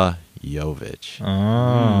Nikola Jovic.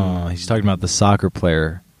 Oh, he's talking about the soccer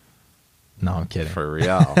player. No, I'm kidding. For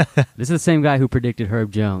real. This is the same guy who predicted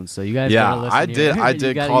Herb Jones. So you guys gotta listen I did. Here. I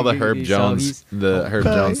did call the Herb Jones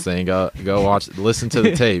Jones thing. Go watch. Listen to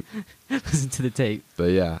the tape. Listen to the tape. But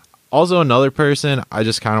yeah. Also another person I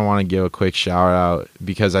just kind of want to give a quick shout out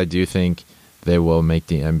because I do think they will make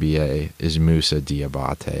the NBA is Moussa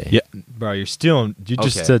Diabate. Yeah, bro, you're stealing. You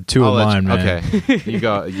just said two of mine, man. Okay, you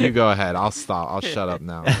go ahead. I'll stop. I'll shut up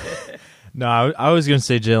now. No, I was gonna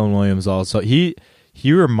say Jalen Williams also.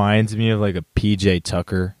 He reminds me of like a PJ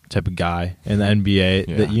Tucker type of guy in the NBA.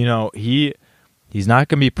 Yeah. That he's not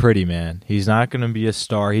gonna be pretty, man. He's not gonna be a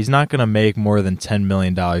star. He's not gonna make more than $10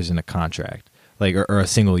 million in a contract, like or a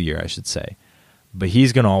single year, I should say. But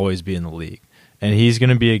he's gonna always be in the league, and he's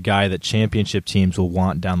gonna be a guy that championship teams will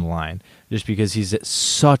want down the line, just because he's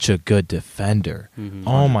such a good defender. Mm-hmm.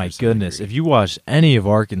 Oh my goodness! Agree. If you watch any of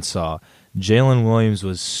Arkansas, Jalen Williams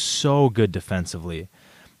was so good defensively.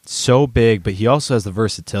 So big, but he also has the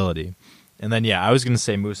versatility. And then, I was going to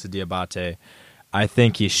say Moussa Diabate. I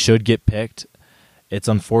think he should get picked. It's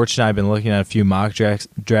unfortunate. I've been looking at a few mock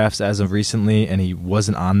drafts as of recently, and he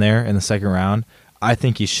wasn't on there in the second round. I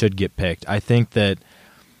think he should get picked. I think that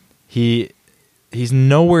he's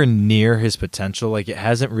nowhere near his potential. Like, it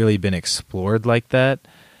hasn't really been explored like that.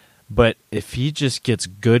 But if he just gets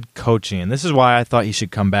good coaching, and this is why I thought he should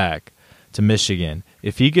come back to Michigan.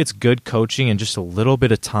 If he gets good coaching and just a little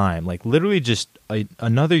bit of time, like literally just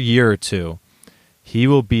another year or two, he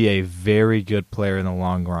will be a very good player in the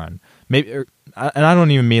long run. Maybe, and I don't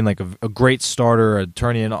even mean like a great starter, a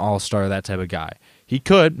turning into all-star, that type of guy. He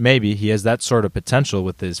could, maybe. He has that sort of potential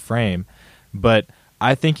with his frame. But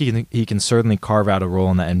I think he can certainly carve out a role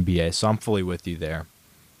in the NBA. So I'm fully with you there.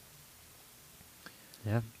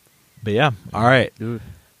 Yeah. But all right.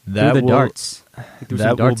 That darts.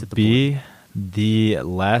 That will be the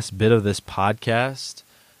last bit of this podcast.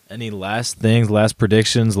 Any last things, last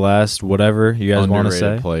predictions, last whatever you guys want to say?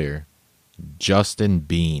 Underrated player, Justin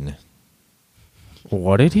Bean.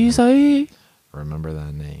 What did he say? Remember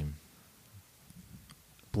that name.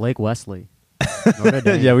 Blake Wesley.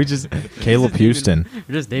 Yeah, we just Caleb Houston.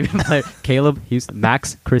 We're just naming player. Caleb Houston,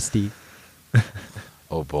 Max Christie.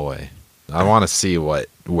 Oh boy, I want to see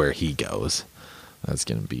where he goes. That's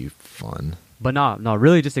gonna be fun. But no,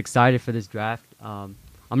 really just excited for this draft.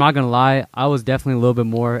 I'm not going to lie. I was definitely a little bit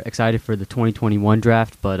more excited for the 2021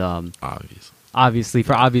 draft, but obviously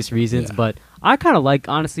for obvious reasons. Yeah. But I kind of like,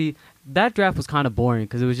 honestly, that draft was kind of boring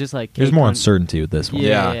because it was just like... There's more uncertainty with this one.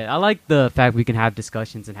 Yeah. I like the fact we can have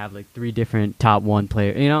discussions and have like 3 different top 1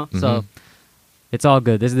 players, Mm-hmm. So it's all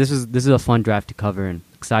good. This is a fun draft to cover, and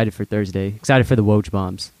excited for Thursday. Excited for the Woj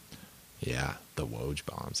bombs. Yeah, the Woj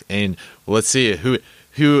bombs. And let's see who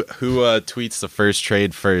tweets the first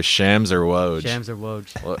trade first, Shams or Woj? Shams or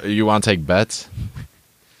Woj. Well, you want to take bets?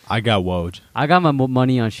 I got Woj. I got my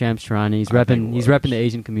money on Shams Charania. He's repping the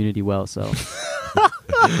Asian community well. So.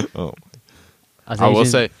 I will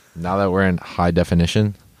say, now that we're in high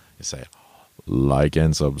definition, you say like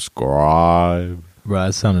and subscribe. Bro,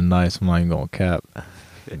 that sounded nice. I'm not even going to cap.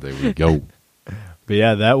 There we go.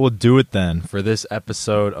 But that will do it then for this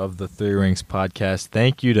episode of the Three Rings Podcast.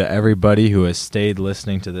 Thank you to everybody who has stayed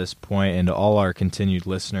listening to this point and to all our continued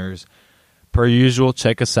listeners. Per usual,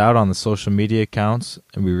 check us out on the social media accounts,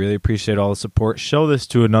 and we really appreciate all the support. Show this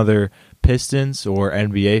to another Pistons or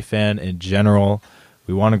NBA fan in general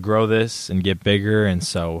we want to grow this and get bigger. And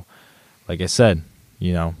so, like I said,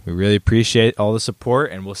 we really appreciate all the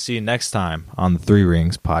support, and we'll see you next time on the Three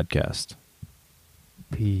Rings podcast.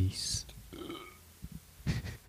 Peace.